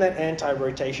train that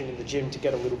anti-rotation in the gym to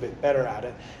get a little bit better at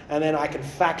it, and then I can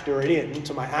factor it in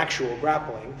to my actual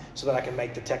grappling so that I can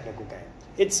make the technical game.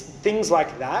 It's things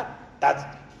like that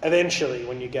eventually,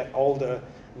 when you get older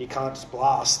and you can't just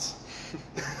blast,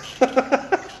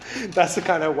 that's the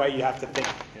kind of way you have to think,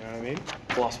 you know what I mean?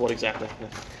 Blast what exactly? Yeah.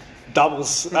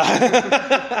 Doubles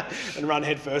and run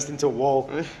head first into a wall.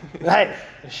 Hey,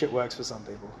 this shit works for some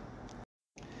people.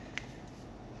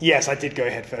 Yes, I did go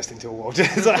head first into a wall.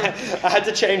 So I had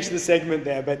to change the segment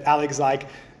there, but Alec's like,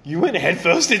 you went head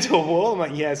first into a wall? I'm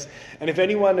like, yes. And if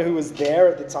anyone who was there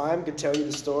at the time could tell you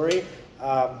the story,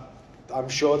 I'm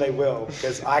sure they will,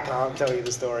 because I can't tell you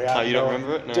the story. You don't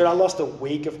remember it? No. Dude, I lost a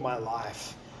week of my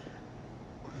life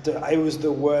It was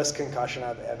the worst concussion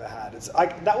I've ever had.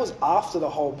 That was after the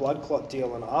whole blood clot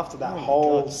deal and after that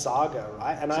whole saga,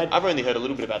 right? And I've only heard a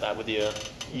little bit about that with you.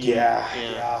 Yeah.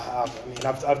 I mean,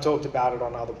 I've talked about it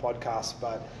on other podcasts,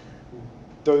 but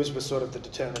those were sort of the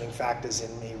determining factors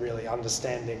in me really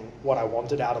understanding what I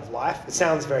wanted out of life. It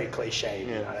sounds very cliche,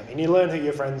 you know what I mean? You learn who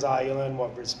your friends are, you learn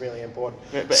what is really important,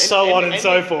 but so on and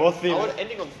so forth.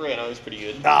 Ending on 3-0 is pretty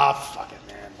good. Fuck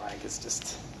it, man. Like, it's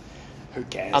just, who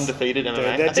cares? Undefeated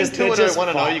MMA. Dude, I think 2-0,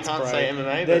 1-0, you can't say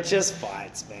MMA. They're just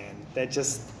fights, man. They're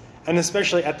just, and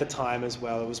especially at the time as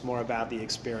well, it was more about the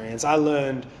experience. I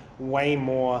learned way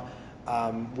more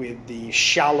with the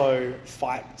shallow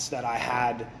fights that I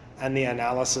had and the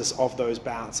analysis of those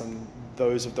bouts and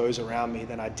those around me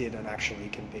than I did in actually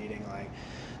competing. Like,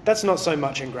 that's not so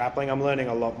much in grappling. I'm learning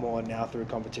a lot more now through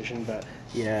competition, but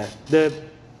yeah, the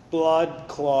blood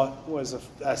clot was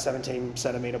a 17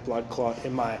 centimeter blood clot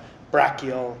in my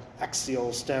brachial,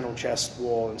 axial, sternal chest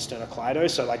wall and sternocleido.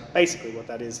 So like basically what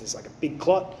that is like a big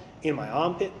clot in my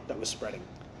armpit that was spreading.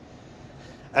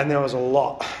 And there was a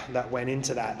lot that went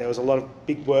into that. There was a lot of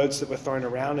big words that were thrown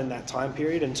around in that time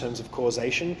period in terms of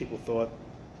causation. People thought,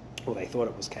 well, they thought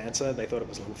it was cancer. They thought it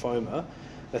was lymphoma.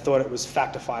 They thought it was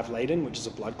factor V Leiden, which is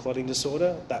a blood clotting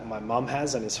disorder that my mum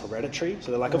has and is hereditary.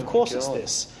 So they're like, of course it's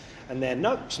this. And then,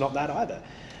 no, it's not that either.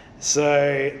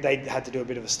 So they had to do a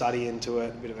bit of a study into it,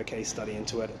 a bit of a case study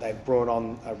into it. They brought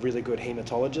on a really good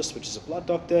hematologist, which is a blood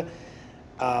doctor.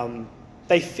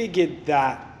 They figured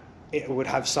that it would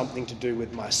have something to do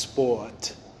with my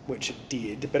sport, which it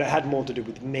did, but it had more to do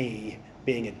with me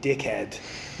being a dickhead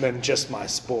than just my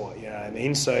sport, you know what I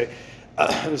mean? So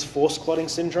it was force clotting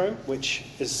syndrome, which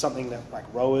is something that like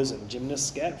rowers and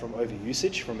gymnasts get from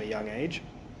overusage from a young age.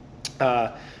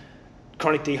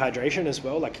 Chronic dehydration as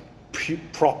well, like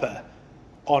proper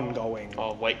ongoing.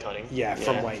 Oh, weight cutting. Yeah,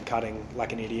 from weight cutting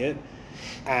like an idiot.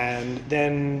 And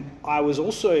then I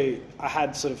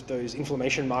had sort of those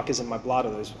inflammation markers in my blood,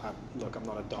 or those, look, I'm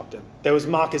not a doctor. There was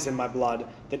markers in my blood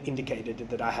that indicated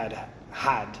that I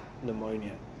had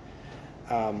pneumonia.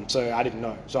 So I didn't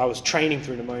know. So I was training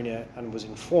through pneumonia and was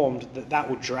informed that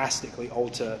would drastically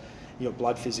alter your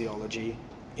blood physiology,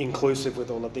 inclusive with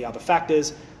all of the other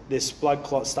factors. This blood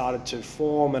clot started to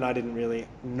form and I didn't really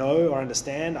know or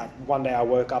understand. One day I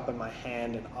woke up and my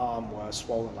hand and arm were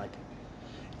swollen, like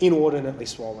inordinately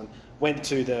swollen. Went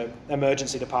to the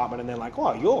emergency department and they're like,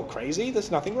 oh, you're crazy,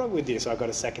 there's nothing wrong with you. So I got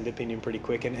a second opinion pretty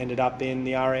quick and ended up in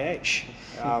the RAH.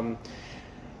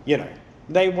 You know,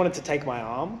 they wanted to take my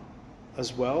arm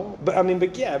as well.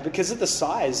 But yeah, because of the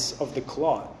size of the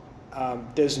clot,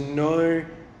 there's no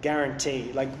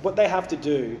guarantee. Like what they have to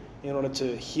do in order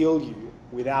to heal you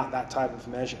without that type of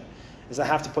measure is they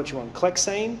have to put you on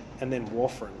Clexane and then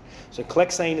warfarin. So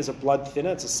Clexane is a blood thinner,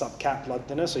 it's a subcat blood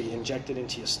thinner, so you inject it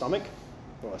into your stomach,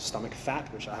 or stomach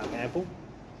fat, which I have ample.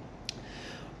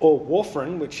 Or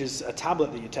warfarin, which is a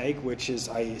tablet that you take, which is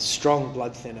a strong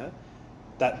blood thinner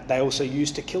that they also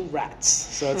use to kill rats.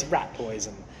 So it's rat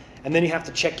poison. And then you have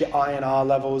to check your INR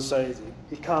levels, so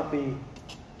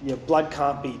your blood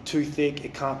can't be too thick,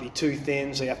 it can't be too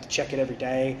thin, so you have to check it every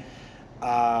day.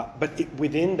 But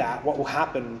within that, what will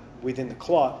happen within the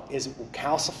clot is it will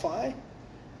calcify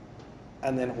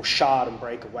and then it will shard and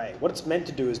break away. What it's meant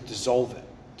to do is dissolve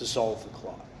the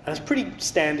clot. And it's pretty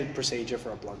standard procedure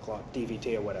for a blood clot,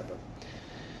 DVT or whatever.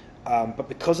 But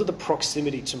because of the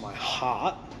proximity to my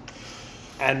heart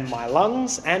and my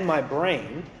lungs and my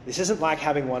brain, this isn't like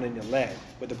having one in your leg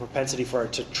with the propensity for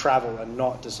it to travel and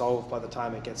not dissolve by the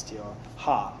time it gets to your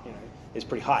heart, you know. Is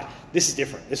pretty high. This is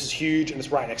different. This is huge and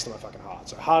it's right next to my fucking heart.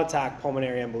 So heart attack,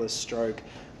 pulmonary embolus, stroke,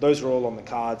 those are all on the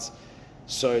cards.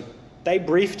 So they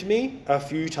briefed me a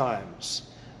few times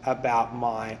about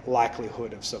my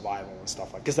likelihood of survival and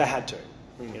stuff like, because they had to,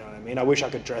 you know what I mean? I wish I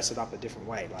could dress it up a different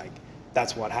way. Like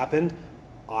that's what happened.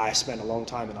 I spent a long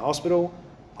time in the hospital.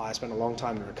 I spent a long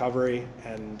time in recovery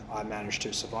and I managed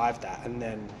to survive that. And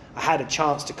then I had a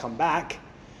chance to come back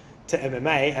to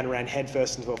MMA and ran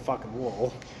headfirst into a fucking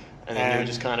wall. And then you were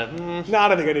just kind of, No, I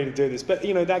don't think I need to do this. But,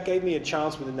 you know, that gave me a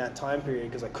chance within that time period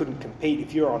because I couldn't compete.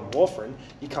 If you're on warfarin,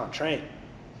 you can't train.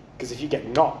 Because if you get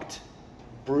knocked,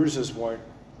 bruises won't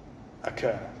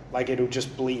occur. Like, it'll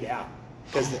just bleed out.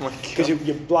 Because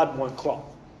your blood won't clot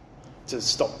to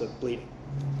stop the bleeding.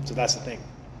 So that's the thing.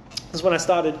 That's when I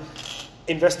started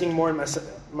investing more in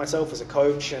myself as a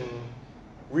coach and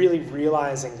really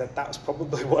realizing that was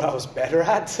probably what I was better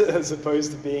at as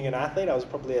opposed to being an athlete. I was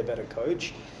probably a better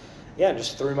coach. Yeah, and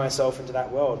just threw myself into that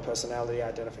world, personality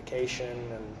identification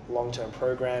and long-term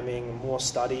programming, more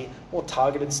study, more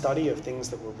targeted study of things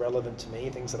that were relevant to me,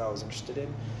 things that I was interested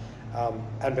in.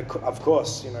 Of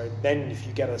course, then if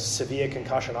you get a severe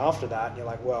concussion after that, you're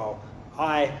like, well,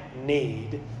 I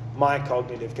need my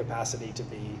cognitive capacity to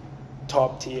be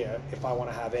top tier if I want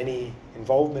to have any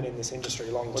involvement in this industry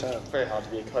long term. It's very hard to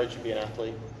be a coach and be an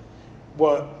athlete.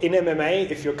 Well, in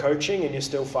MMA, if you're coaching and you're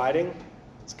still fighting,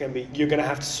 you're going to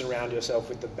have to surround yourself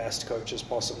with the best coaches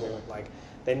possible. Like,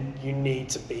 then you need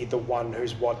to be the one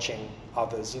who's watching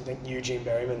others. You think Eugene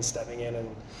Berryman stepping in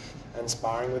and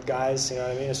sparring with guys,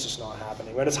 it's just not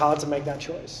happening. But it's hard to make that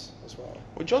choice as well.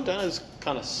 Well, John Dana's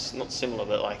kind of not similar,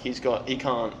 but like he's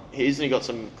only got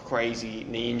some crazy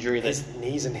knee injury. His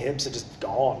knees and hips are just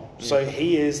gone. Yeah. So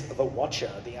he is the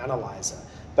watcher, the analyzer.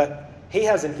 But he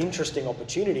has an interesting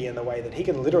opportunity in the way that he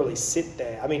can literally sit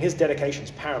there. I mean, his dedication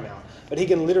is paramount, but he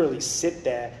can literally sit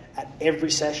there at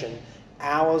every session,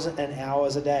 hours and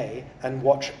hours a day, and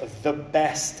watch the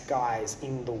best guys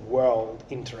in the world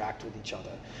interact with each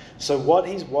other. So what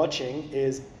he's watching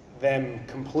is them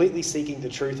completely seeking the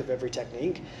truth of every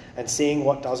technique and seeing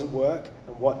what doesn't work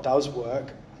and what does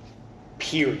work,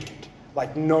 period.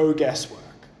 Like, no guesswork.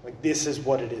 Like, this is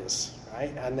what it is,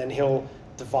 right? And then he'll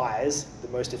devise the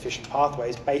most efficient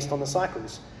pathways based on the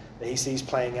cycles that he sees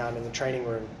playing out in the training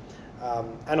room.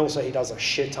 And also he does a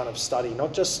shit ton of study,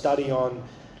 not just study on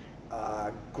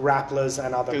grapplers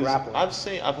and other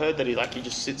grapplers. I've heard that he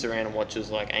just sits around and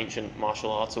watches like ancient martial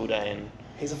arts all day, and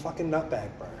he's a fucking nutbag,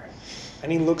 bro.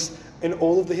 And he looks, in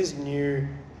all of his new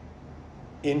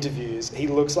interviews, he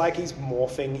looks like he's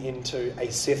morphing into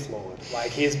a Sith Lord.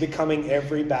 Like, he is becoming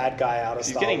every bad guy out of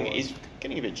Star Wars. He's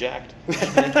getting a bit jacked.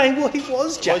 Well, he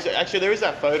was jacked. Actually, there is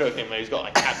that photo of him where he's got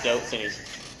like cap delts and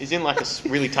he's in like a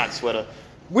really tight sweater.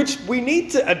 Which we need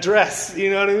to address,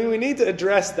 you know what I mean? We need to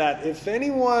address that. If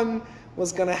anyone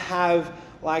was going to have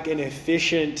like an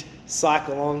efficient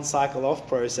cycle-on, cycle-off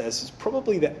process, it's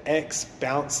probably the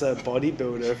ex-bouncer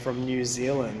bodybuilder from New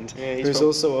Zealand, who's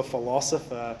also a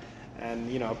philosopher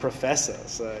and, a professor.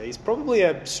 So he's probably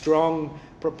a strong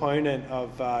proponent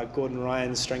of Gordon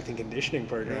Ryan's strength and conditioning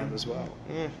program as well.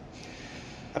 Yeah.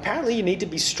 Apparently you need to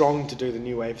be strong to do the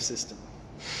New Wave system.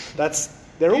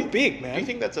 They're all big, man. Do you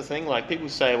think that's a thing? Like, people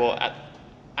say, well,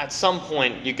 at some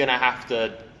point you're going to have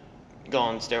to go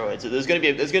on steroids. There's going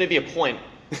to be a point.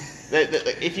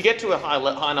 If you get to a high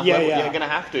enough level, you're going to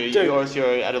have to. Dude, or else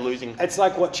you're at a losing. It's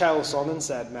like what Chael Sonnen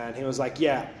said, man. He was like,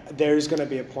 there is going to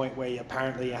be a point where you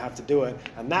have to do it.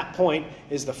 And that point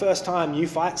is the first time you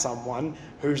fight someone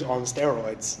who's on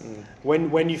steroids.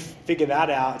 When you figure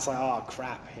that out, it's like, oh,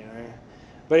 crap,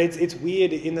 But it's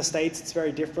weird. In the States, it's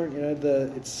very different.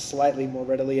 It's slightly more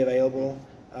readily available.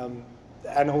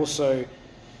 And also,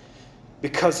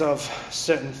 because of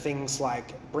certain things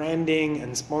like branding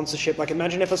and sponsorship. Like,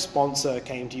 imagine if a sponsor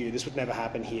came to you. This would never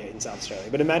happen here in South Australia.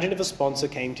 But imagine if a sponsor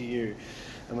came to you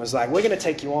and was like, we're going to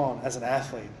take you on as an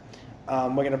athlete.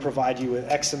 We're going to provide you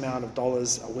with X amount of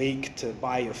dollars a week to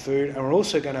buy your food. And we're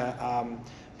also going to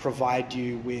provide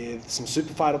you with some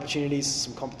super fight opportunities,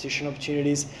 some competition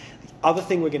opportunities. The other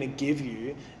thing we're going to give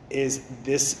you is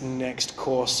this next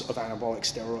course of anabolic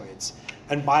steroids.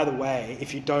 And by the way,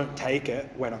 if you don't take it,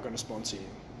 we're not going to sponsor you.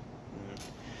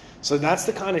 So that's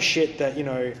the kind of shit that,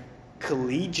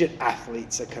 collegiate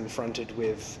athletes are confronted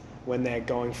with when they're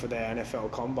going for their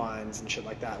NFL combines and shit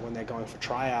like that, when they're going for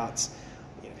tryouts.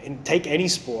 And take any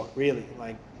sport, really.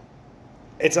 Like,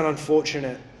 it's an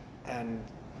unfortunate and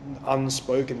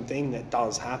unspoken thing that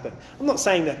does happen. I'm not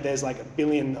saying that there's like a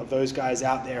billion of those guys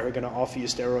out there who are going to offer you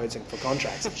steroids and for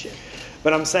contracts and shit.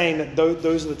 But I'm saying that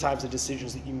those are the types of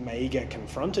decisions that you may get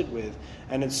confronted with.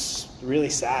 And it's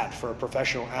really sad for a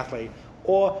professional athlete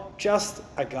or just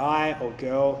a guy or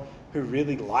girl who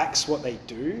really likes what they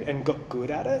do and got good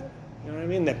at it. You know what I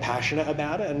mean? They're passionate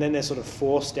about it. And then they're sort of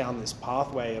forced down this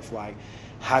pathway of like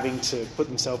having to put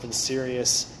themselves in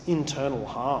serious internal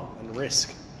harm and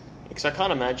risk. Because I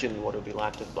can't imagine what it would be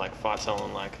like to like fight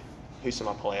someone like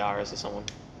Husama Poliaris or someone.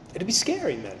 It'd be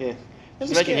scary, man. Yeah.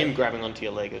 Just imagine him grabbing onto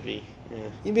your leg.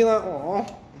 You'd be like, oh,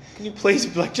 can you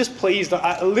please, like, just please.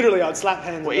 I'd slap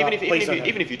hands. Well, even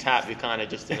if you tap, you're kind of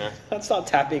just in a. I'd start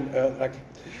tapping. Like,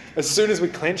 as soon as we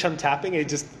clench, I'm tapping. He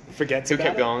just forgets about it.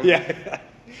 Kept going. Yeah.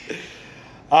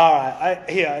 All right.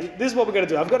 This is what we're gonna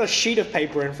do. I've got a sheet of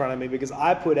paper in front of me because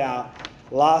I put out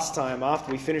last time after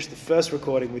we finished the first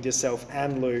recording with yourself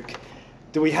and Luke.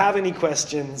 Do we have any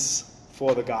questions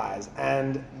for the guys?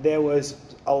 And there was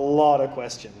a lot of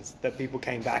questions that people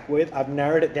came back with. I've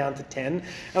narrowed it down to 10.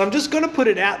 And I'm just going to put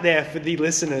it out there for the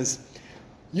listeners.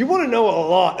 You want to know a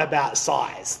lot about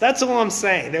size. That's all I'm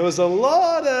saying. There was a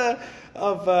lot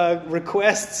of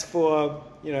requests for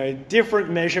different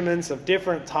measurements of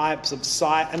different types of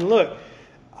size. And look,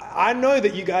 I know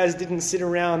that you guys didn't sit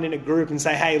around in a group and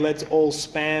say, hey, let's all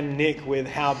spam Nick with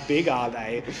how big are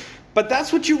they. But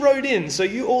that's what you wrote in. So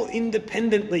you all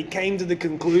independently came to the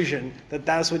conclusion that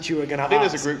that's what you were going to ask. I think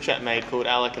there's a group chat made called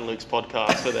Alec and Luke's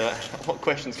podcast where they're like, what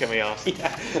questions can we ask?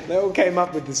 Yeah, they all came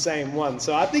up with the same one.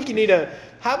 So I think you need to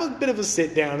have a bit of a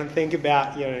sit down and think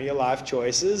about, you know, your life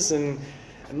choices and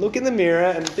look in the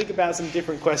mirror and think about some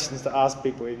different questions to ask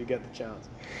people if you get the chance.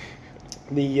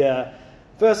 The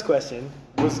first question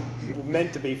was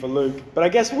meant to be for Luke, but I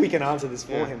guess we can answer this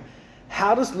for him.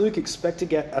 How does Luke expect to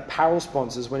get apparel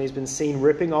sponsors when he's been seen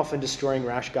ripping off and destroying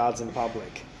rash guards in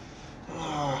public?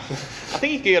 I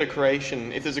think you can get a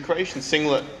Croatian, if there's a Croatian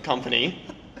singlet company,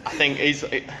 I think he's...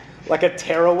 Like a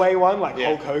tearaway one, like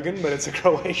Hulk Hogan, but it's a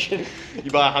Croatian.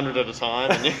 You buy 100 at a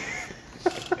time. And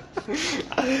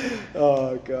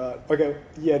Oh, God. Okay,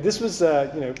 yeah, this was,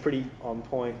 pretty on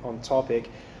point, on topic.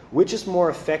 Which is more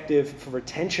effective for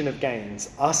retention of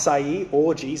gains, Acai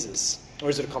or Jesus? Or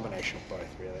is it a combination of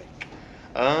both, really?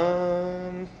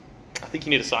 I think you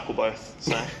need to cycle both.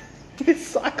 So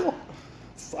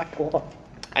Cycle on.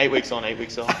 8 weeks on, 8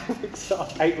 weeks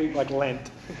off. 8 week like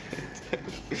Lent.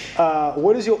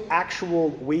 What is your actual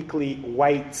weekly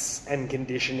weights and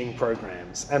conditioning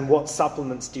programs, and what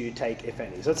supplements do you take, if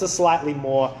any? So it's a slightly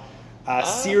more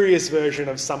serious version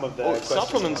of some of the questions.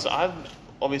 Supplements.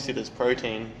 Obviously there's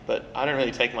protein, but I don't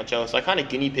really take much else. I kind of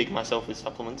guinea pig myself with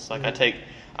supplements. Like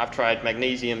I've tried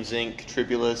magnesium, zinc,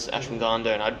 tribulus,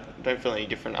 ashwagandha, and I don't feel any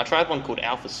different. I tried one called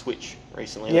Alpha Switch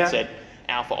recently that said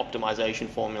Alpha Optimization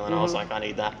Formula, and I was like, I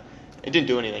need that. It didn't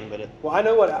do anything, but it... Well, I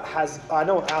know what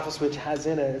Alpha Switch has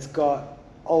in it. It's got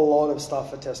a lot of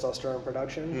stuff for testosterone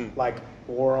production, like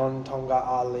boron, tonga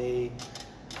ali.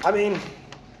 I mean,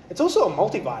 it's also a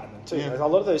multivitamin too. Like, a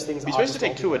lot of those things You're supposed to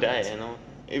take 2 a day,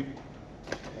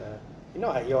 you're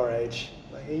not at your age.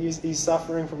 Like, are you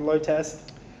suffering from low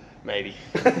test? Maybe.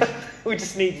 We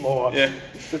just need more. Yeah.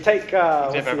 So take,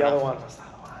 what's the other one?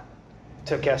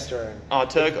 Testosterone.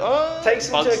 Take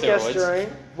some testosterone.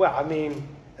 Well, I mean,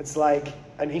 it's like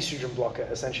an estrogen blocker,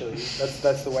 essentially.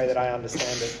 That's the way that I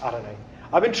understand it. I don't know.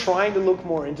 I've been trying to look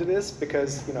more into this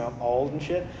because, I'm old and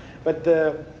shit. But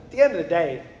at the end of the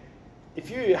day, if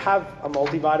you have a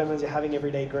multivitamins, you're having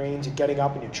everyday greens, you're getting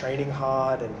up and you're training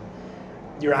hard, and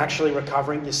you're actually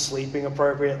recovering, you're sleeping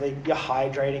appropriately, you're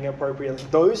hydrating appropriately,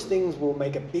 those things will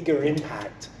make a bigger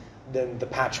impact than the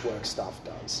patchwork stuff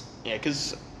does. Yeah,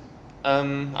 because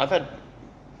I've had...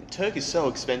 Turk is so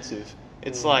expensive.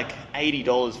 It's like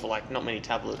 $80 for like not many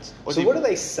tablets. So what do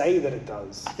they say that it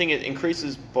does? I think it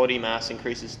increases body mass,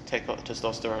 increases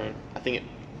testosterone. I think it...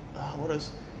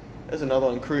 There's another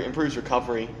one, improves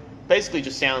recovery. Basically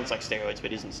just sounds like steroids,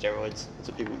 but isn't steroids.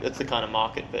 That's the kind of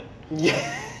market, but...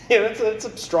 Yeah, that's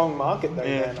a strong market though,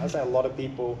 man. I say a lot of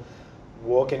people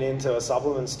walking into a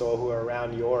supplement store who are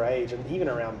around your age, and even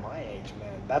around my age,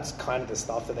 man, that's kind of the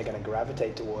stuff that they're going to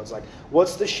gravitate towards. Like,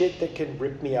 what's the shit that can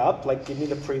rip me up? Like, give me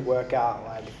the pre-workout,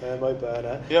 like, thermo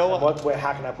burner.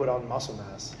 How can I put on muscle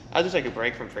mass? I had to take a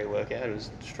break from pre-workout. It was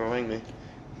destroying me.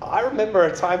 I remember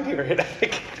a time period, I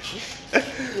think,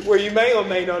 where you may or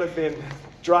may not have been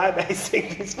dry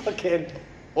basing these fucking...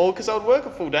 Well, because I would work a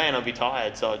full day and I'd be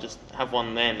tired, so I'd just have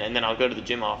one then, and then I'd go to the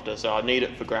gym after, so I'd need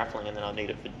it for grappling, and then I'd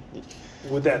need it for...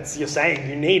 Well, you're saying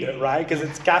you need it, right? Because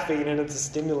it's caffeine and it's a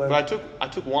stimulant. But I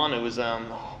took one, it was,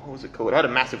 what was it called? It had a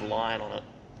massive line on it,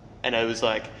 and it was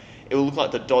like, it looked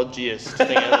like the dodgiest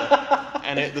thing ever.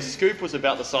 And the scoop was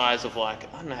about the size of like,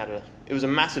 I don't know how to... It was a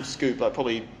massive scoop, it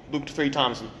probably looked 3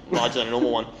 times larger than a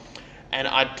normal one. And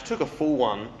I took a full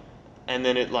one, and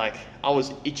then I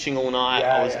was itching all night,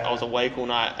 I was awake all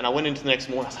night, and I went into the next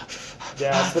morning, I was like...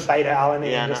 Yeah, it's the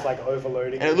beta-alanine, just like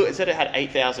overloading. And it said it had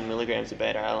 8,000 milligrams of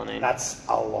beta-alanine. That's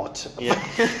a lot. Yeah.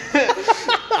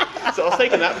 So I was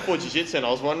taking that before jiu-jitsu, and I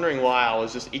was wondering why I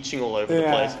was just itching all over the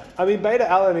place. I mean,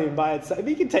 beta-alanine by itself,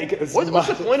 you can take it as much. What's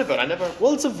the point of it?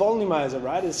 Well, it's a volumizer,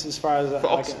 right? It's as far as...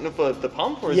 For the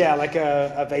pump? Or is like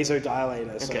a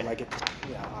vasodilator. So I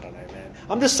don't know, man.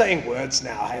 I'm just saying words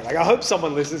now. Hey, I hope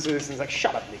someone listens to this and is like,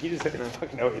 shut up, Nick. You just don't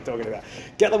fucking know what you're talking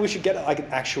about. We should get an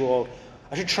actual...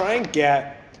 I should try and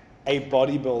get a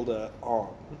bodybuilder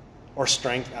on, or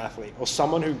strength athlete, or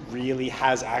someone who really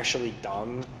has actually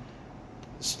done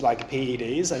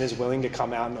PEDs and is willing to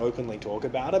come out and openly talk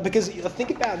about it. Because think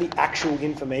about the actual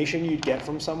information you'd get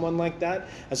from someone like that,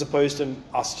 as opposed to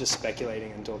us just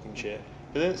speculating and talking shit.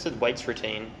 But then it said weights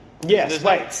routine. Yes,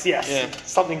 weights. Yes,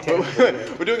 something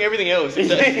tangible. We're doing everything else.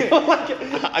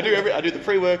 I do the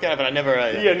pre-workout, but I never.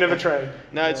 Never train.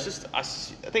 No, it's just I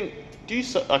think. Do you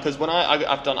because when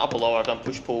I've done upper lower, I've done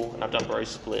push pull, and I've done bro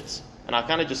splits, and I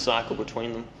kind of just cycle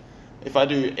between them. If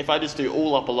I just do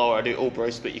all upper lower, I do all bro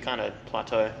split, you kind of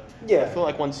plateau. Yeah. I feel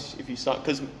like if you start,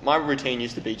 because my routine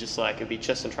used to be just like, it'd be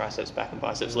chest and triceps, back and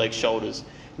biceps, legs, shoulders,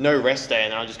 no rest day,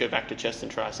 and then I'll just go back to chest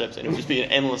and triceps, and it would just be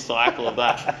an endless cycle of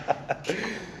that.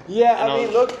 Yeah, I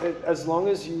mean, look, as long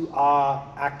as you are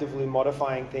actively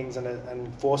modifying things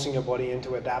and forcing your body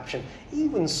into adaptation,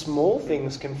 even small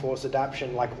things can force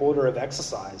adaptation, like order of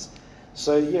exercise.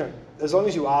 So, you know, as long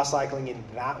as you are cycling in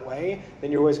that way,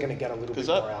 then you're always going to get a little bit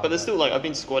more out. But there's still, like, I've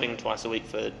been squatting twice a week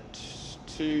for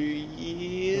 2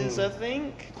 years, I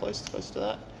think, close to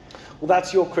that. Well,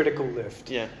 that's your critical lift.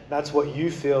 Yeah. That's what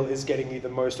you feel is getting you the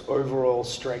most overall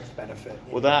strength benefit.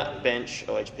 Well, that, bench,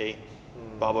 OHP,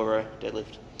 barbell row,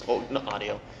 deadlift, or not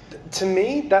RDL. To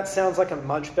me, that sounds like a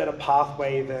much better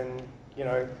pathway than, you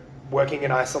know, working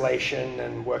in isolation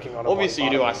and working on a Obviously, you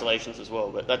do isolations as well,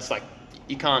 but that's like,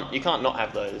 you can't not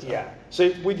have those. Yeah.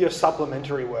 So with your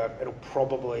supplementary work, it'll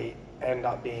probably end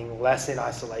up being less in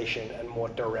isolation and more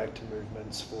direct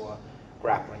movements for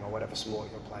grappling or whatever sport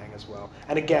you're playing as well.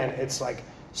 And again, it's like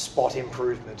spot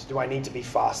improvement. Do I need to be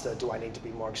faster? Do I need to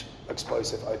be more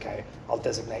explosive? Okay, I'll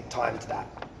designate time to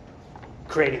that.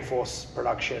 Creating force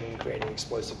production, creating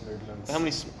explosive movements. How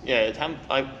many?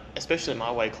 Especially in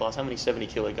my weight class, how many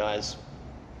 70-kilo guys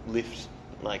lift,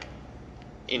 like,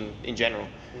 in general?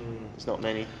 There's not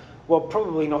many. Well,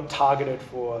 probably not targeted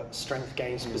for strength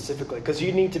gain specifically, because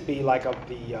you need to be like of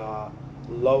the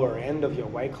lower end of your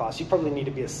weight class. You probably need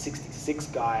to be a 66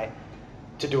 guy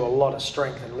to do a lot of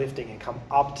strength and lifting and come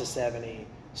up to 70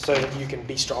 so that you can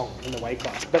be strong in the weight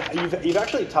class. But you've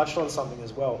actually touched on something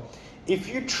as well.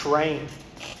 If you train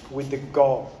with the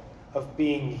goal of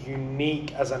being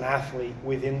unique as an athlete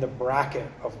within the bracket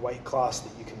of weight class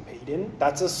that you compete in,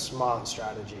 that's a smart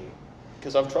strategy.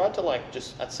 Because I've tried to, like,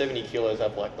 just at 70 kilos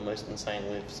have, like, the most insane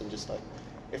lifts, and just, like,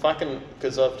 if I can,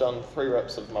 because I've done 3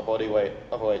 reps of my body weight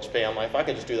of OHP, I'm like, if I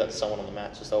can just do that to someone on the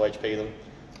mat, just OHP them,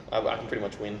 I can pretty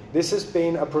much win. This has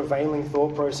been a prevailing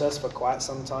thought process for quite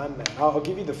some time, man. I'll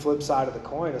give you the flip side of the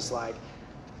coin. It's like,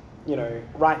 you know,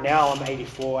 right now I'm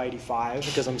 84, 85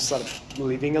 because I'm sort of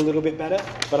living a little bit better.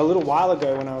 But a little while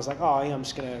ago when I was like, oh, yeah, I'm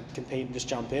just going to compete and just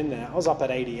jump in there, I was up at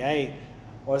 88.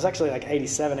 Well, it was actually like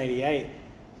 87, 88.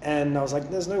 And I was like,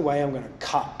 there's no way I'm going to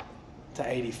cut to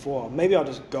 84. Maybe I'll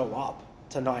just go up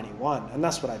to 91. And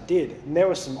that's what I did. And there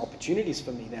were some opportunities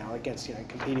for me now against, you know,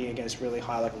 competing against really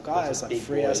high level guys like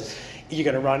Frias. You're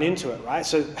going to run into it, right?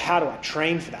 So how do I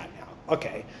train for that now?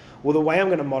 Okay, well, the way I'm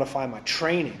going to modify my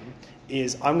training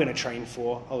is I'm going to train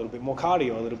for a little bit more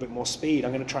cardio, a little bit more speed.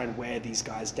 I'm going to try and wear these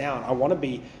guys down. I want to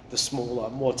be the smaller,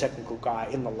 more technical guy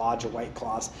in the larger weight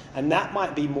class. And that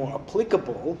might be more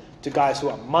applicable to guys who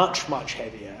are much, much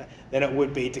heavier than it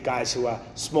would be to guys who are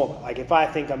smaller. Like if I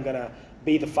think I'm going to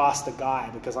be the faster guy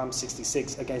because I'm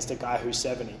 66 against a guy who's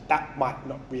 70, that might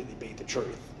not really be the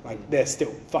truth. Like they're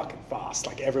still fucking fast.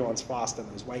 Like everyone's fast in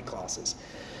those weight classes.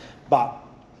 But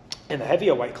in the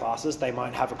heavier weight classes, they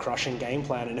might have a crushing game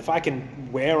plan. And if I can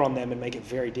wear on them and make it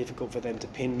very difficult for them to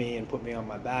pin me and put me on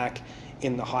my back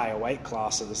in the higher weight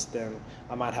classes, then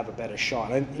I might have a better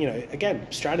shot. And, you know, again,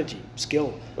 strategy,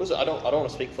 skill. Also, I don't want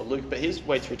to speak for Luke, but his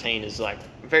weights routine is like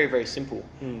very, very simple.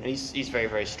 And he's very,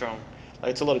 very strong.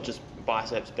 Like, it's a lot of just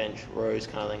biceps, bench, rows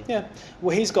kind of thing. Yeah.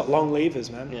 Well, he's got long levers,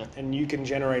 man. Yeah. And you can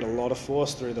generate a lot of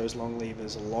force through those long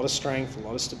levers, a lot of strength, a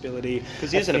lot of stability.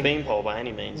 Because he isn't a beanpole by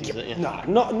any means, is it? Yeah.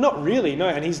 No, not really, no.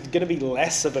 And he's going to be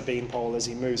less of a beanpole as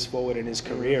he moves forward in his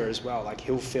career as well. Like,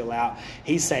 he'll fill out.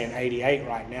 He's saying 88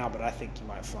 right now, but I think you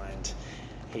might find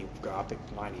he'll go up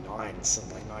at 99s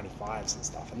and like 95s and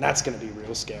stuff. And that's going to be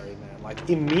real scary, man. Like,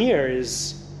 Emir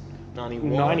is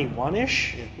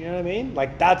 91-ish, you know what I mean?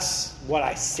 Like, that's what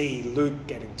I see Luke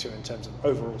getting to in terms of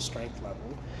overall strength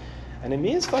level. And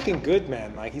Emir's fucking good,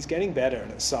 man. Like, he's getting better, and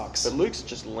it sucks. But Luke's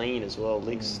just lean as well.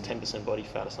 Luke's 10% body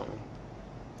fat or something.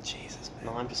 Jesus,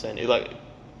 man. 9%. Like,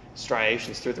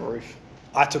 striations through the roof.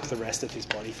 I took the rest of his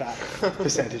body fat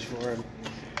percentage for him.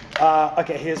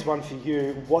 Okay, here's one for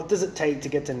you. What does it take to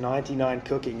get to 99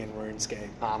 cooking in RuneScape?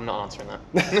 I'm not answering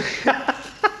that.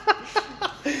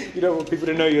 You don't want people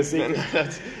to know your secret.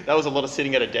 That was a lot of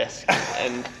sitting at a desk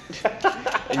and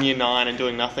in year 9 and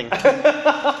doing nothing.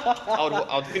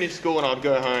 I'd finish school and I'd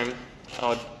go home.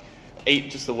 I'd eat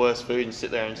just the worst food and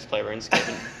sit there and just play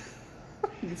RuneScape.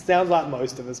 It sounds like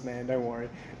most of us, man. Don't worry.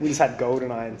 We just had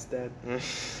GoldenEye instead.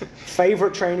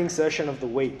 Favorite training session of the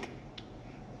week?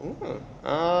 Ooh.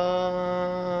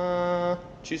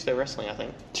 Tuesday wrestling, I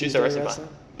think. Tuesday wrestling.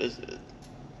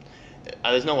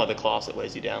 There's no other class that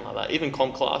wears you down like that. Even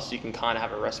comp class, you can kind of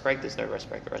have a rest break. There's no rest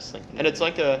break at wrestling, and it's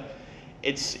like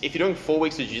if you're doing 4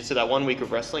 weeks of jiu-jitsu, that 1 week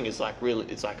of wrestling is like really,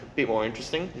 it's like a bit more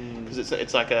interesting because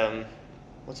it's like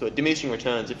what diminishing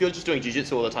returns. If you're just doing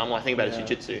jiu-jitsu all the time, I think about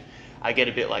jiu-jitsu, I get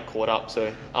a bit like caught up.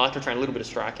 So I like to train a little bit of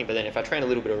striking, but then if I train a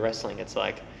little bit of wrestling, it's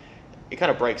like it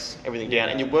kind of breaks everything down,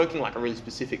 and you're working like a really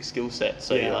specific skill set.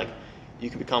 So you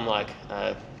can become like,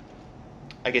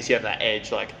 I guess you have that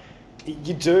edge, like.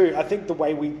 You do. I think the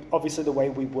way we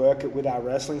work it with our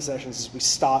wrestling sessions is we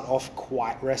start off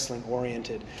quite wrestling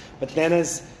oriented, but then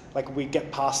as like we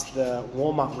get past the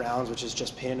warm-up rounds, which is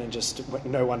just pin and just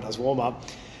no one does warm-up,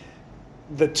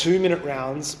 the 2-minute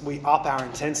rounds, we up our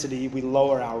intensity, we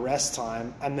lower our rest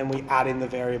time, and then we add in the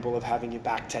variable of having your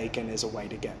back taken as a way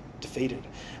to get defeated.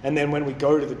 And then when we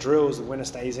go to the drills, the winner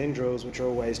stays in drills, which are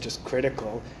always just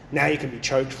critical, now you can be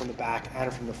choked from the back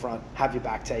and from the front, have your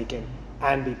back taken,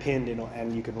 and be pinned in,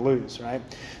 and you can lose, right?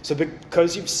 So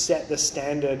because you've set the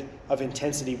standard of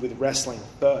intensity with wrestling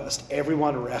first,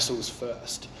 everyone wrestles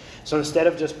first. So instead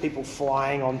of just people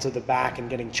flying onto the back and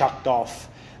getting chucked off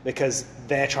because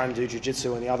they're trying to do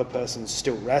jiu-jitsu and the other person's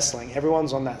still wrestling,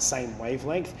 everyone's on that same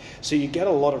wavelength. So you get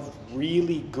a lot of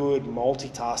really good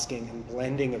multitasking and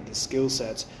blending of the skill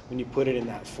sets when you put it in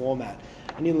that format.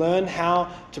 And you learn how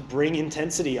to bring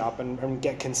intensity up and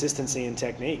get consistency in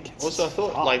technique. Also, I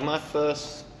thought like my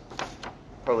first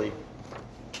probably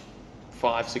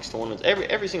 5-6 tournaments,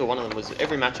 every single one of them was,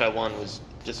 every match I won was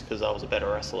just because I was a better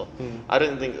wrestler. I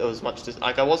don't think there was much,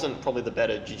 like I wasn't probably the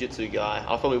better jiu-jitsu guy.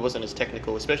 I probably wasn't as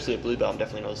technical, especially at blue belt. I'm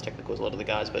definitely not as technical as a lot of the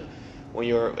guys. But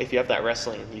if you have that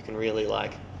wrestling, you can really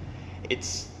like,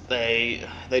 they're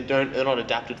not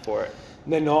adapted for it.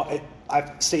 They're not.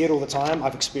 I see it all the time.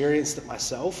 I've experienced it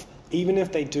myself. Even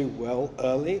if they do well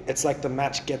early, it's like the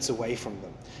match gets away from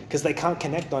them because they can't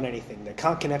connect on anything. They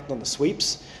can't connect on the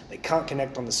sweeps. They can't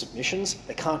connect on the submissions.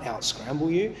 They can't out-scramble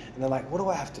you. And they're like, what do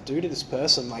I have to do to this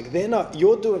person? Like, you're not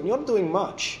doing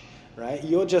much, right?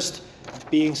 You're just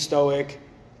being stoic,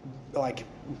 like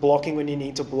blocking when you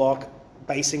need to block,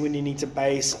 basing when you need to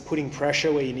base, putting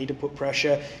pressure where you need to put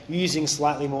pressure, using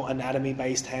slightly more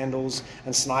anatomy-based handles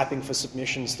and sniping for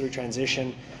submissions through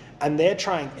transition. And they're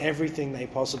trying everything they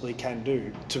possibly can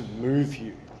do to move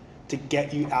you, to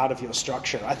get you out of your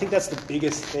structure. I think that's the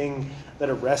biggest thing that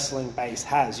a wrestling base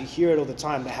has. You hear it all the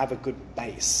time, they have a good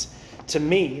base. To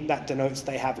me, that denotes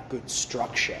they have a good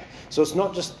structure. So it's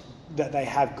not just that they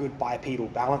have good bipedal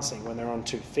balancing when they're on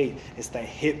 2 feet, it's their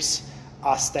hips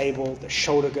are stable, their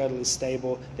shoulder girdle is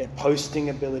stable, their posting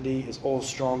ability is all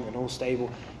strong and all stable.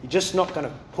 You're just not going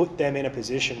to put them in a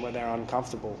position where they're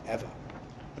uncomfortable ever.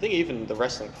 I think even the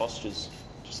wrestling postures,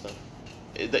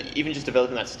 even just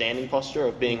developing that standing posture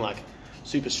of being like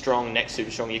super strong, neck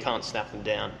super strong, you can't snap them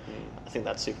down. I think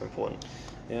that's super important.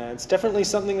 Yeah, it's definitely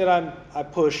something that I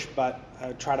push, but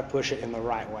I try to push it in the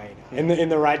right way, in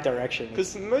the right direction.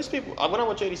 Because most people, when I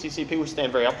watch ADCC, people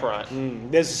stand very upright.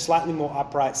 There's a slightly more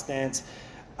upright stance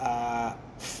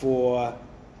for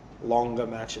longer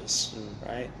matches,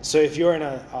 right? So if you're in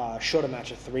a shorter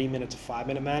match, a 3-minute to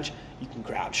 5-minute match, you can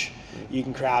crouch. You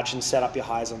can crouch and set up your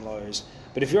highs and lows.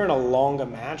 But if you're in a longer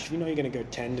match, if you know you're going to go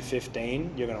 10 to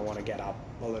 15, you're going to want to get up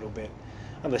a little bit,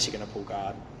 unless you're going to pull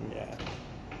guard. Yeah.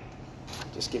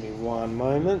 Just give me one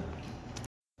moment.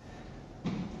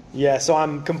 Yeah, so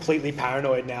I'm completely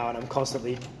paranoid now, and I'm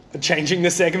constantly changing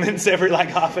the segments every like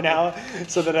half an hour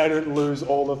so that I don't lose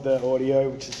all of the audio,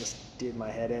 which is just did my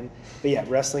head in. But yeah,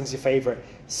 wrestling's your favorite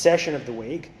session of the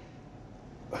week.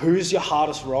 Who's your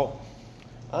hardest roll?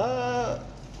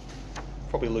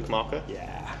 Probably Luke Marker.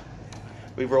 Yeah.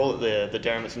 We roll at the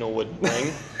Dermot's Norwood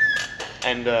ring.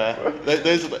 And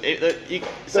you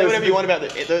say whatever you want about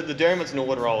the Dermot's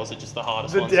Norwood rolls are just the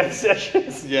hardest ones. The death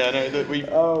sessions? Yeah, no,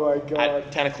 oh my god.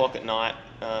 At 10 o'clock at night,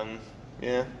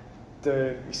 yeah.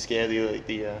 Dude. We scare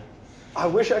the I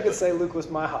wish I could say Luke was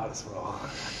my hardest roll.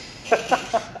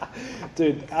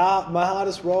 Dude, my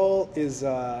hardest roll is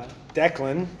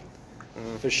Declan,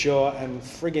 for sure, and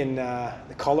friggin'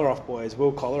 the Kolarov boys,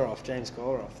 Will Kolarov, James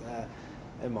Kolarov,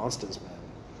 they're monsters, man.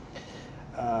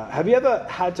 Have you ever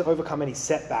had to overcome any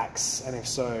setbacks, and if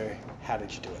so, how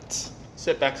did you do it?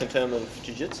 Setbacks in terms of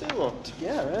jiu-jitsu? Or?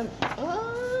 Yeah, man.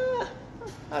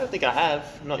 I don't think I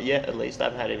have. Not yet, at least. I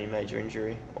haven't had any major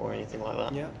injury or anything like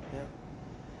that. Yeah.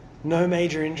 No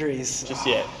major injuries. Just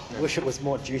yet. No. Wish it was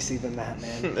more juicy than that,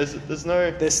 man.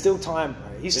 There's still time,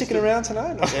 bro. You sticking around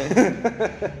tonight?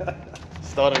 Yeah.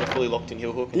 Starting a fully locked in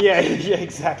heel hook. Yeah,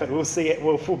 exactly. We'll see it.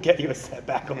 We'll get you a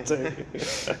setback or two.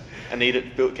 I need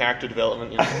it. Built character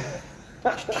development. You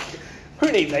know.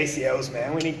 Who needs ACLs,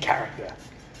 man? We need character.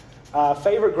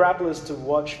 Favorite grapplers to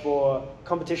watch for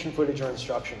competition footage or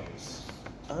instructionals?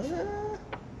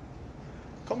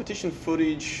 Competition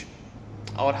footage,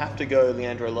 I would have to go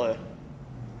Leandro Lowe.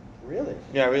 Really?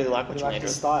 Yeah, I really like watching Leandro. Leandro.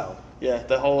 His style? Yeah,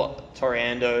 the whole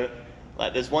Toriando,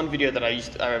 Like there's one video that I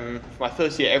used for my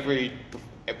first year,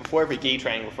 before every gi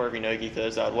training, before every no gi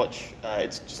Thursday, I'd watch.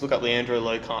 It's just look up Leandro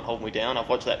Lowe Can't Hold Me Down. I've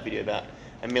watched that video about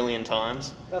 1 million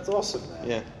times. That's awesome, man.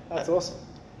 Yeah, that's awesome.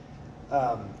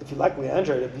 If you like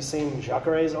Leandro, have you seen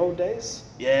Jacare's old days?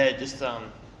 Yeah, just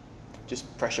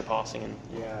pressure passing and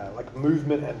like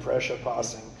movement and pressure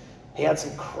passing. He had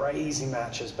some crazy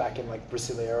matches back in like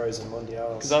Brasileiros and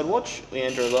Mundials. Because I'd watch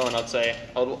Leandro Lowe and I'd say,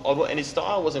 and his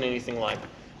style wasn't anything like.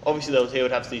 Obviously, he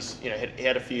would have these. He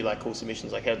had a few like cool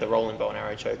submissions, like he had the rolling bow and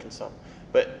arrow choke and stuff.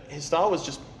 But his style was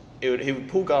just he would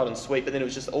pull guard and sweep, but then it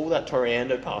was just all that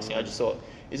Toreando passing. I just thought,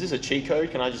 is this a cheat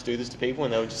code? Can I just do this to people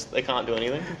and they can't do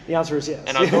anything? The answer is yes.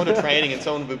 And I'd go to training and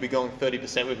someone would be going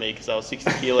 30% with me because I was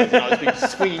 60 kilos and I was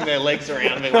swinging their legs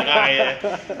around and being like, oh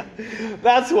yeah.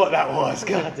 That's what that was.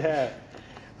 God damn.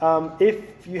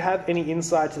 If you have any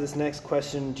insight to this next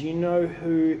question, do you know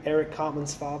who Eric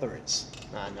Cartmans' father is?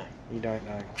 No. You don't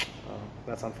know. Oh,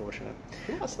 that's unfortunate.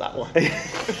 Who was that one?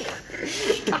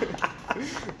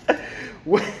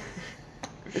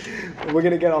 We're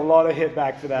going to get a lot of hit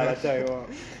back for that, I tell you what.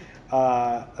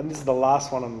 And this is the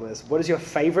last one on the list. What is your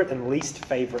favourite and least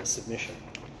favourite submission?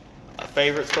 My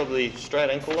favourite's probably straight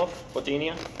ankle lock,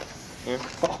 Gardenia. Yeah.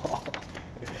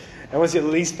 And what's your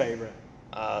least favourite?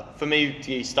 For me to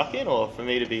be stuck in, or for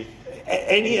me to be...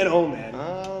 Any and all, man.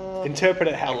 Interpret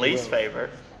it how you will. Least favourite?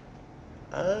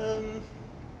 And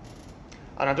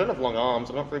I don't have long arms.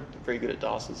 I'm not very good at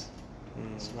darces.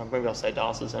 So maybe I'll say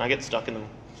darces, and I get stuck in them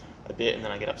a bit, and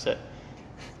then I get upset.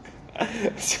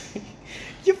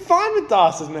 You're fine with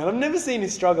darces, man. I've never seen you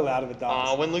struggle out of a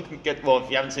darce. When Luke if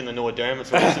you haven't seen the Noah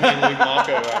Dermot's race, me and Luke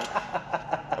Marco,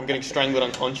 I'm getting strangled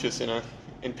unconscious in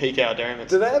peak hour Dermot's.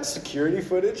 Do they have security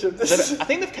footage of this? I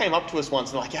think they've came up to us once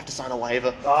and they're like, you have to sign a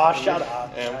waiver. Oh, shut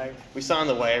up. We signed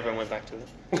the waiver and went back to it.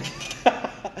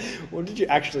 What did you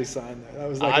actually sign though? That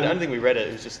was like I don't think we read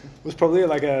it. It was probably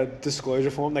like a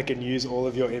disclosure form that can use all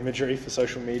of your imagery for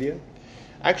social media.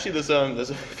 Actually, there's a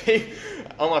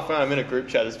on my phone. I'm in a group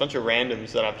chat. There's a bunch of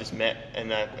randoms that I've just met,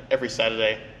 and every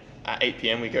Saturday at 8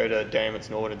 p.m. we go to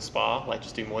Dermot's Nord and Spa, like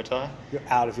just do Muay Thai. You're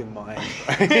out of your mind.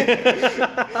 the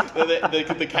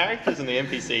characters and the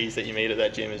NPCs that you meet at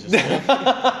that gym is just...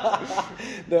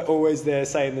 They're always there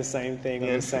saying the same thing on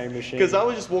the same machine. Because I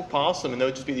would just walk past them and there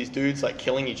would just be these dudes like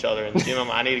killing each other in the gym. I'm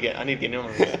like, I need to get in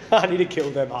on this. I need to kill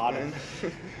them harder.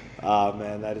 Oh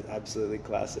man, that is absolutely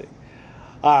classic.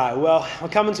 Alright, well, we're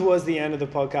coming towards the end of the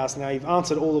podcast now. You've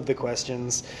answered all of the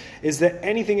questions. Is there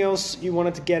anything else you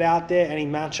wanted to get out there? Any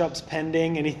matchups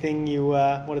pending? Anything you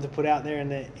wanted to put out there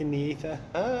in the ether?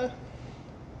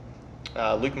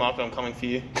 Luke Marco, I'm coming for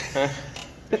you.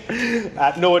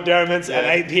 At Noah Dermot's at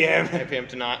 8 p.m. 8 p.m.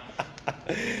 tonight.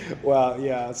 Well,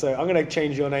 yeah, so I'm going to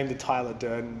change your name to Tyler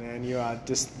Durden, man. You are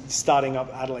just starting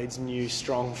up Adelaide's new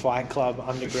strong fight club,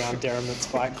 Underground Dermot's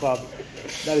Fight Club.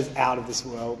 That is out of this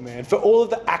world, man. For all of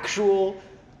the actual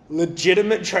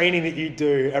legitimate training that you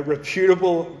do at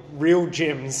reputable, real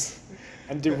gyms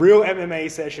and do real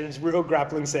MMA sessions, real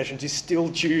grappling sessions, you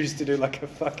still choose to do like a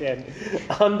fucking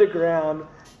underground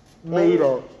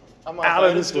meet-up. Out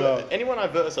of this world. Anyone I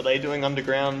verse, are they doing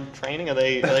underground training? Are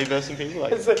they versing people?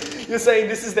 Like, so you're saying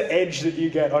this is the edge that you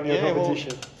get on your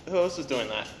competition? Well, who else is doing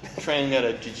that? Training at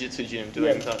a jiu-jitsu gym,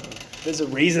 doing something. There's a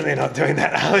reason they're not doing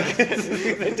that, Alec.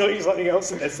 They're doing something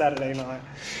else on their Saturday night.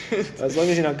 As long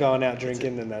as you're not going out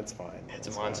drinking, then that's fine. It's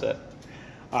a mindset.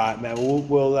 All right, man.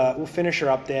 We'll finish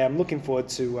her up there. I'm looking forward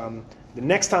to the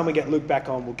next time we get Luke back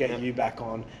on. We'll get you back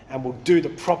on, and we'll do the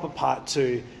proper part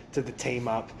 2 to the team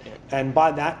up. And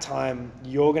by that time,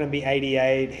 you're going to be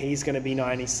 88, he's going to be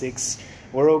 96.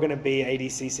 We're all going to be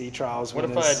ADCC trials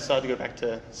winners. What if I decide to go back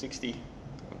to 60,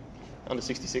 under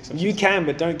 66? You can,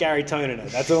 but don't Gary Tonin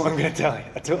it. That's all I'm going to tell you.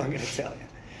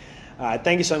 All right,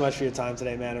 thank you so much for your time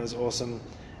today, man. It was awesome.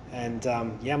 And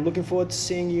I'm looking forward to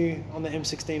seeing you on the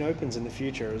M16 Opens in the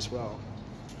future as well.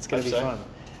 It's going to be fun.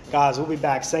 Guys, we'll be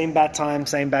back. Same bat time,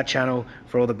 same bat channel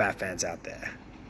for all the bat fans out there.